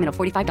 Upfront payment of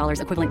 $45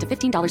 equivalent to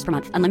 $15 per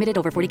month. Unlimited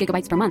over 40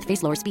 gigabytes per month.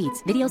 Face lower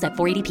speeds. Videos at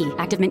 480p.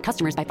 Active Mint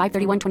customers by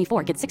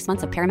 531.24 get 6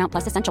 months of Paramount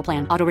Plus Essential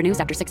Plan. Auto renews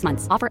after 6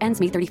 months. Offer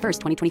ends May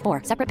 31st,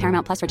 2024. Separate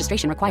Paramount Plus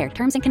registration required.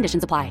 Terms and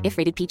conditions apply if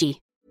rated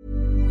PG.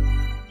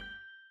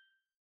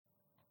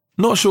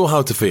 Not sure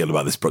how to feel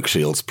about this Brooke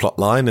Shields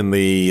plotline in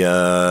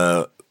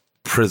the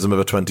prism of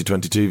a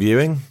 2022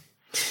 viewing.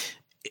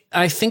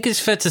 I think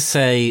it's fair to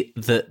say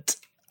that,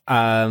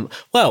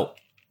 well,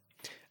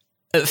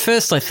 at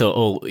first I thought,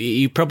 oh,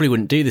 you probably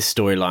wouldn't do this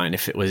storyline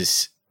if it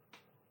was,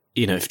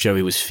 you know, if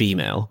Joey was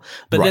female.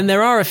 But then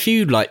there are a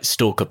few, like,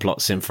 stalker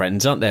plots in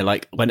Friends, aren't there?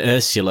 Like when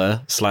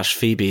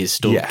Ursula/Phoebe is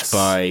stalked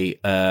by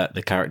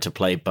the character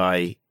played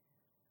by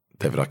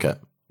David Arquette.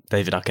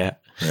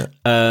 Yeah.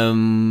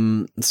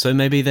 So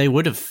maybe they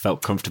would have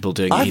felt comfortable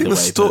doing it either way.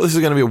 This is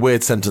going to be a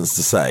weird sentence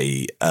to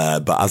say,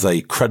 but as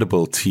a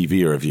credible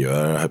TV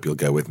reviewer, I hope you'll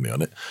go with me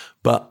on it.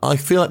 But I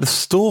feel like the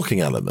stalking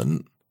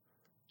element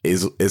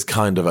is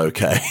kind of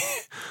okay.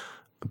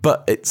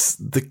 But it's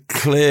the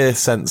clear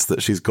sense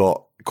that she's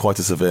got quite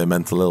a severe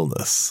mental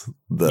illness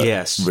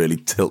that really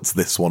tilts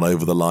this one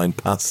over the line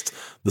past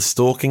the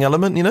stalking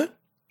element, you know?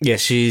 Yeah,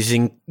 she's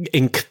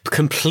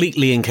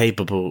completely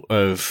incapable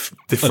of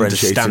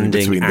differentiating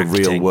between acting,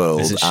 the real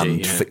world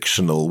and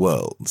fictional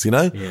worlds, you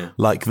know? Yeah.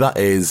 Like that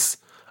is,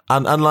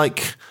 and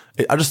like,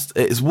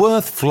 it's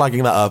worth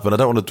flagging that up, and I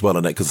don't want to dwell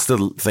on it because I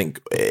still think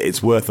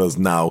it's worth us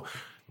now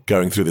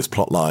going through this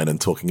plot line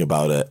and talking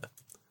about it,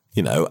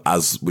 you know,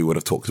 as we would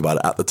have talked about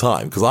it at the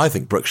time, because I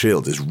think Brooke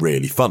Shields is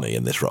really funny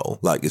in this role.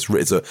 Like there's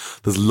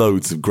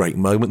loads of great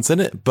moments in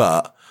it,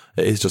 but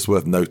it is just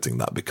worth noting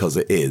that because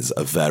it is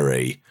a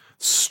very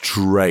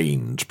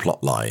strange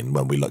plot line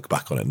when we look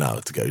back on it now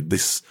to go,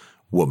 this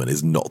woman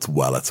is not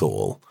well at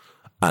all,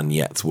 and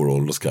yet we're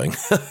all just going,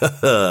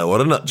 what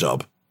a nut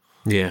job.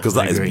 Yeah, because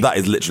that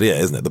is literally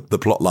it, isn't it? The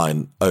plot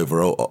line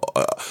overall,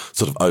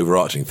 sort of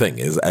overarching thing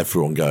is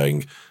everyone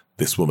going,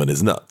 this woman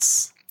is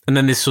nuts. And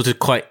then this sort of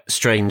quite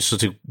strange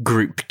sort of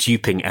group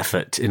duping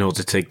effort in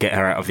order to get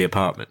her out of the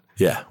apartment.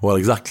 Yeah, well,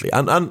 exactly.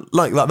 And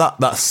like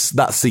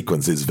that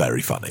sequence is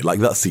very funny. Like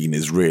that scene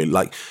is really,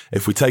 like,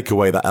 if we take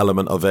away that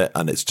element of it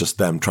and it's just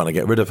them trying to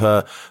get rid of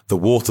her, the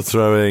water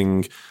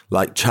throwing,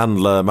 like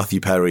Chandler,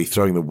 Matthew Perry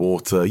throwing the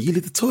water, you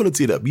leave the toilet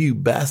seat up, you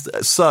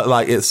bastard. So,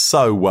 like, it's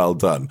so well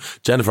done.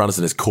 Jennifer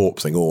Aniston is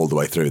corpsing all the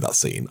way through that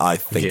scene. I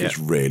think it's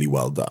really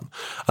well done.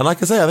 And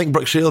like I say, I think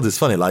Brooke Shields is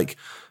funny. Like,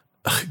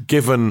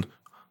 given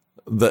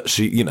that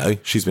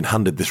she's been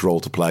handed this role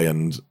to play,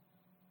 and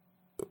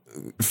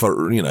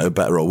for, you know,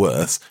 better or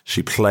worse,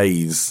 she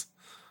plays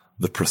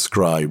the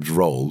prescribed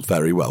role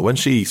very well. When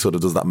she sort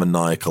of does that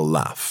maniacal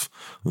laugh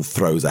and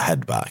throws her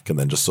head back and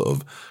then just sort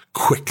of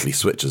quickly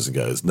switches and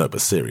goes, no,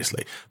 but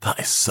seriously, that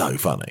is so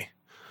funny.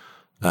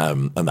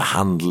 And the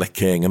hand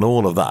licking and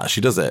all of that, she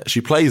does it.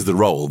 She plays the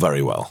role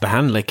very well. The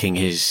hand licking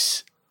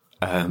is,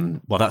 well,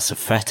 that's a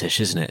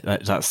fetish, isn't it?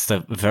 That's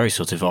the very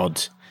sort of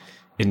odd,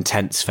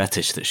 intense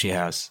fetish that she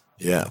has.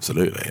 Yeah,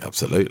 absolutely.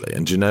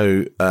 And do you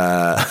know,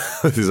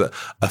 this is a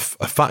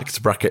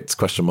fact, brackets,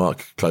 question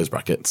mark, close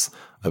brackets,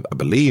 I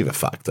believe a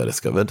fact I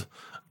discovered,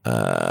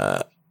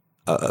 that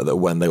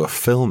when they were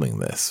filming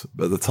this,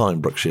 at the time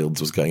Brooke Shields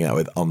was going out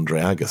with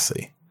Andre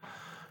Agassi,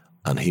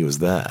 and he was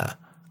there,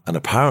 And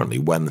apparently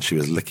when she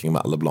was licking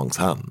Matt LeBlanc's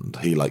hand,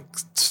 he like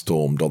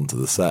stormed onto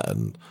the set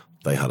and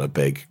they had a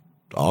big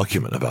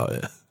argument about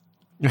it.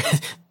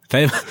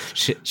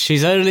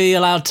 She's only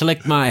allowed to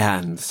lick my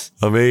hands.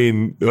 I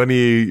mean,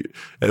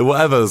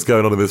 whatever's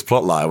going on in this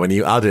plotline, when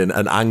you add in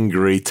an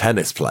angry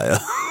tennis player,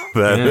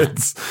 then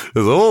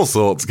there's all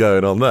sorts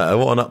going on there.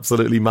 What an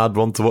absolutely mad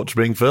one to watch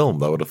being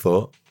filmed, I would have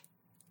thought.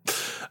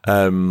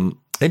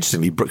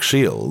 Interestingly, Brooke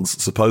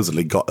Shields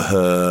supposedly got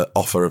her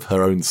offer of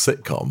her own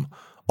sitcom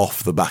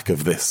off the back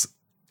of this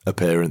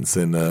appearance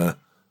in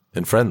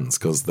Friends,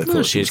 because they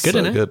thought she was good,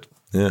 so good.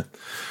 Yeah,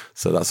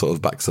 so that sort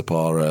of backs up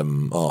our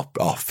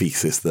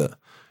thesis that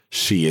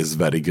she is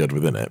very good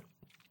within it.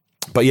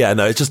 But yeah,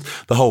 no, it's just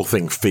the whole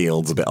thing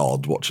feels a bit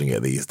odd watching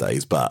it these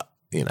days. But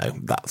you know,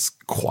 that's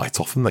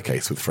quite often the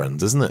case with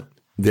Friends, isn't it?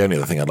 The only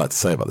other thing I'd like to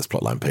say about this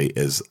plotline, Pete,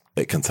 is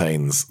it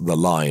contains the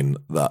line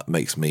that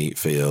makes me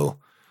feel,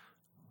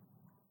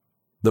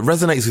 that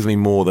resonates with me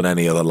more than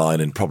any other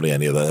line in probably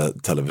any other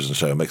television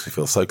show. It makes me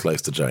feel so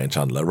close to Joey and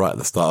Chandler right at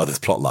the start of this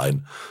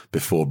plotline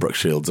before Brooke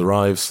Shields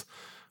arrives,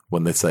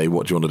 when they say,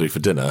 "What do you want to do for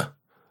dinner?"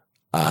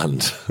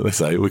 And they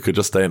say, "We could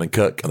just stay in and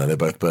cook." And then they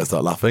both burst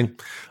out laughing.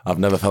 I've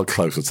never felt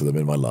closer to them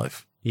in my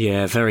life.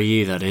 Yeah, very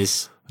you, that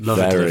is. Love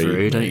a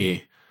delivery, don't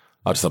you?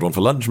 I just had one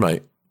for lunch,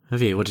 mate.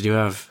 Have you? What did you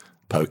have?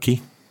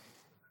 Pokey.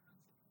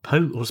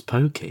 What's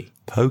pokey?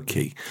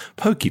 Pokey,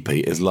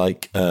 Pete, is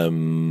like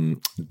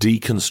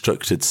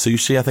deconstructed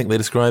sushi, I think they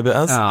describe it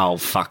as. Oh,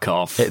 fuck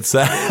off. It's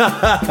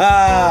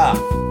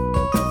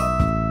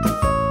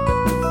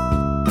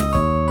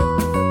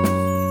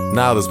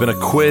Now, there's been a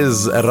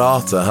quiz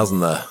errata, hasn't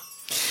there?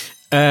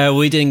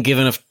 We didn't give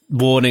enough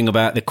warning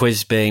about the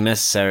quiz being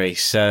necessary,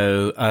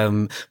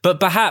 so but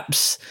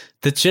perhaps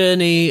the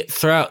journey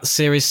throughout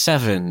Series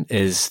 7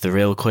 is the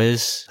real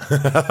quiz.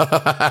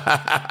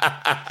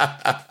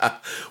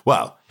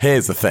 Well,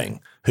 here's the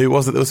thing. Who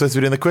was it that was supposed to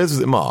be doing the quiz?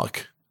 Was it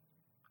Mark?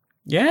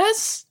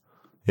 Yes?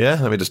 Yeah,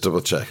 let me just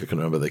double check. I can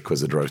remember the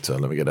quiz errata.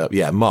 Let me get it up.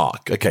 Yeah,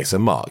 Mark. Okay, so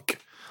Mark,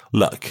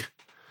 look,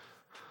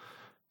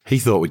 he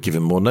thought we'd give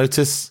him more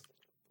notice.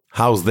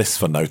 How's this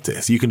for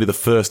notice? You can do the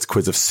first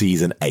quiz of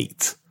season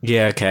 8.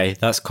 Yeah, okay.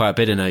 That's quite a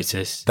bit of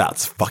notice.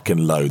 That's fucking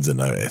loads of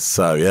notice.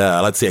 So, yeah,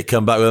 let's see it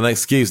come back with an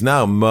excuse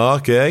now,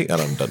 Mark, eh? I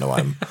don't know why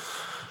I'm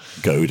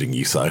goading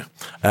you so.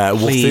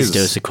 Please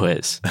do us a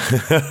quiz.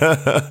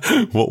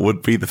 What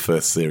would be the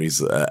first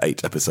series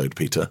 8 episode,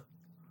 Peter?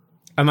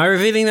 Am I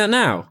revealing that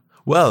now?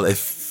 Well,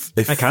 if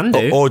I can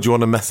do. Or do you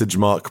want to message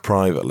Mark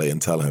privately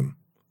and tell him?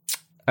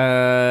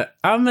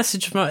 I'll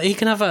message Mark. He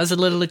can have that as a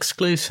little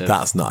exclusive.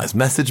 That's nice.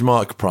 Message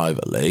Mark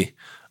privately,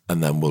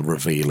 and then we'll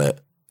reveal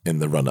it in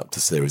the run-up to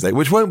Series 8,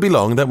 which won't be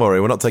long. Don't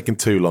worry, we're not taking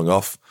too long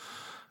off.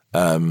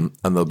 And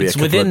there'll be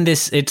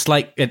it's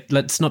like,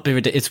 let's not be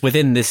ridiculous. It's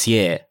within this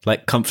year,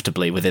 like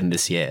comfortably within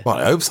this year. Well,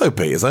 I hope so,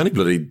 Pete. It's only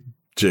bloody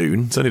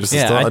June. It's only just the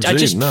start of June. I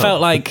just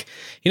felt like,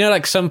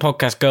 like some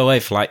podcasts go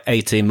away for like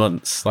 18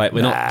 months. Like,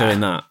 we're not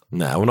doing that.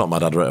 No, we're not My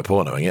Dad Wrote a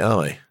Pornoing it,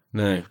 are we?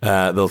 No.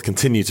 There'll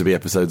continue to be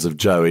episodes of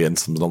Joey and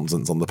some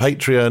nonsense on the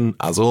Patreon,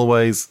 as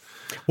always.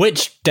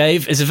 Which,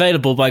 Dave, is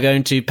available by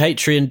going to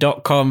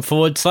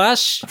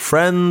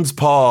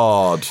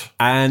patreon.com/FriendsPod.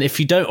 And if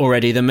you don't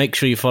already, then make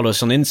sure you follow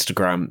us on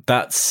Instagram.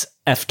 That's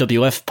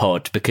FWF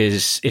Pod,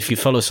 because if you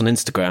follow us on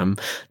Instagram,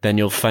 then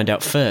you'll find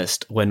out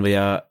first when we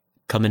are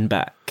coming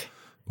back.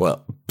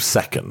 Well,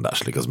 second,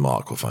 actually, because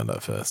Mark will find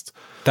out first.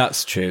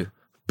 That's true.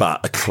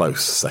 But a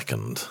close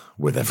second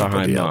with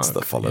everybody else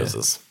that follows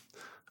us.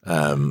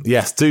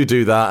 Yes, do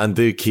that, and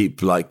do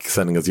keep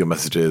sending us your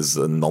messages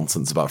and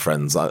nonsense about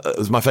Friends.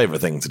 It's my favourite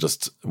thing to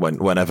just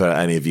whenever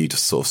any of you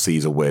just sort of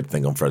sees a weird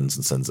thing on Friends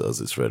and sends it us.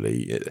 It's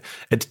really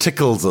it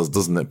tickles us,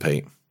 doesn't it,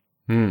 Pete?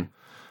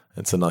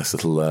 It's a nice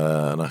little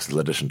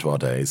addition to our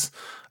days.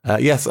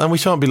 Yes, and we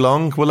shan't be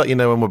long. We'll let you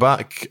know when we're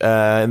back.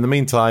 In the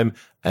meantime,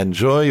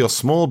 enjoy your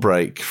small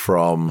break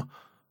from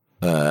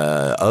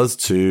us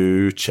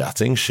two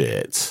chatting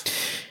shit.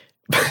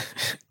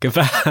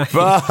 Goodbye.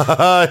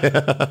 Bye.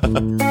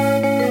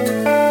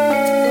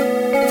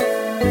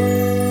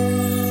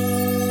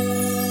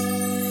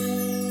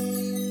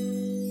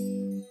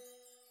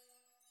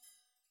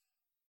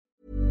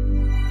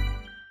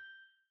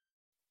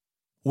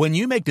 When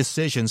you make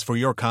decisions for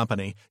your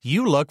company,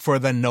 you look for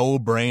the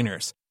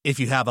no-brainers. If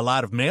you have a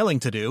lot of mailing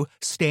to do,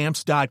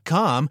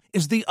 Stamps.com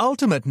is the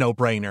ultimate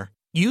no-brainer.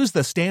 Use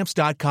the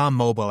Stamps.com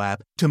mobile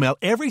app to mail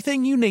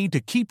everything you need to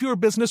keep your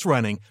business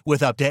running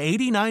with up to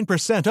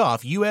 89%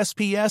 off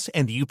USPS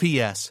and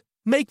UPS.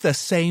 Make the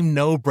same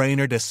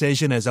no-brainer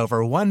decision as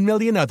over 1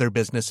 million other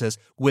businesses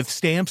with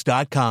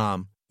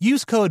Stamps.com.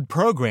 Use code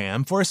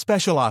PROGRAM for a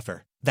special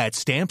offer. That's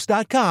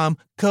Stamps.com,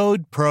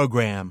 code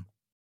PROGRAM.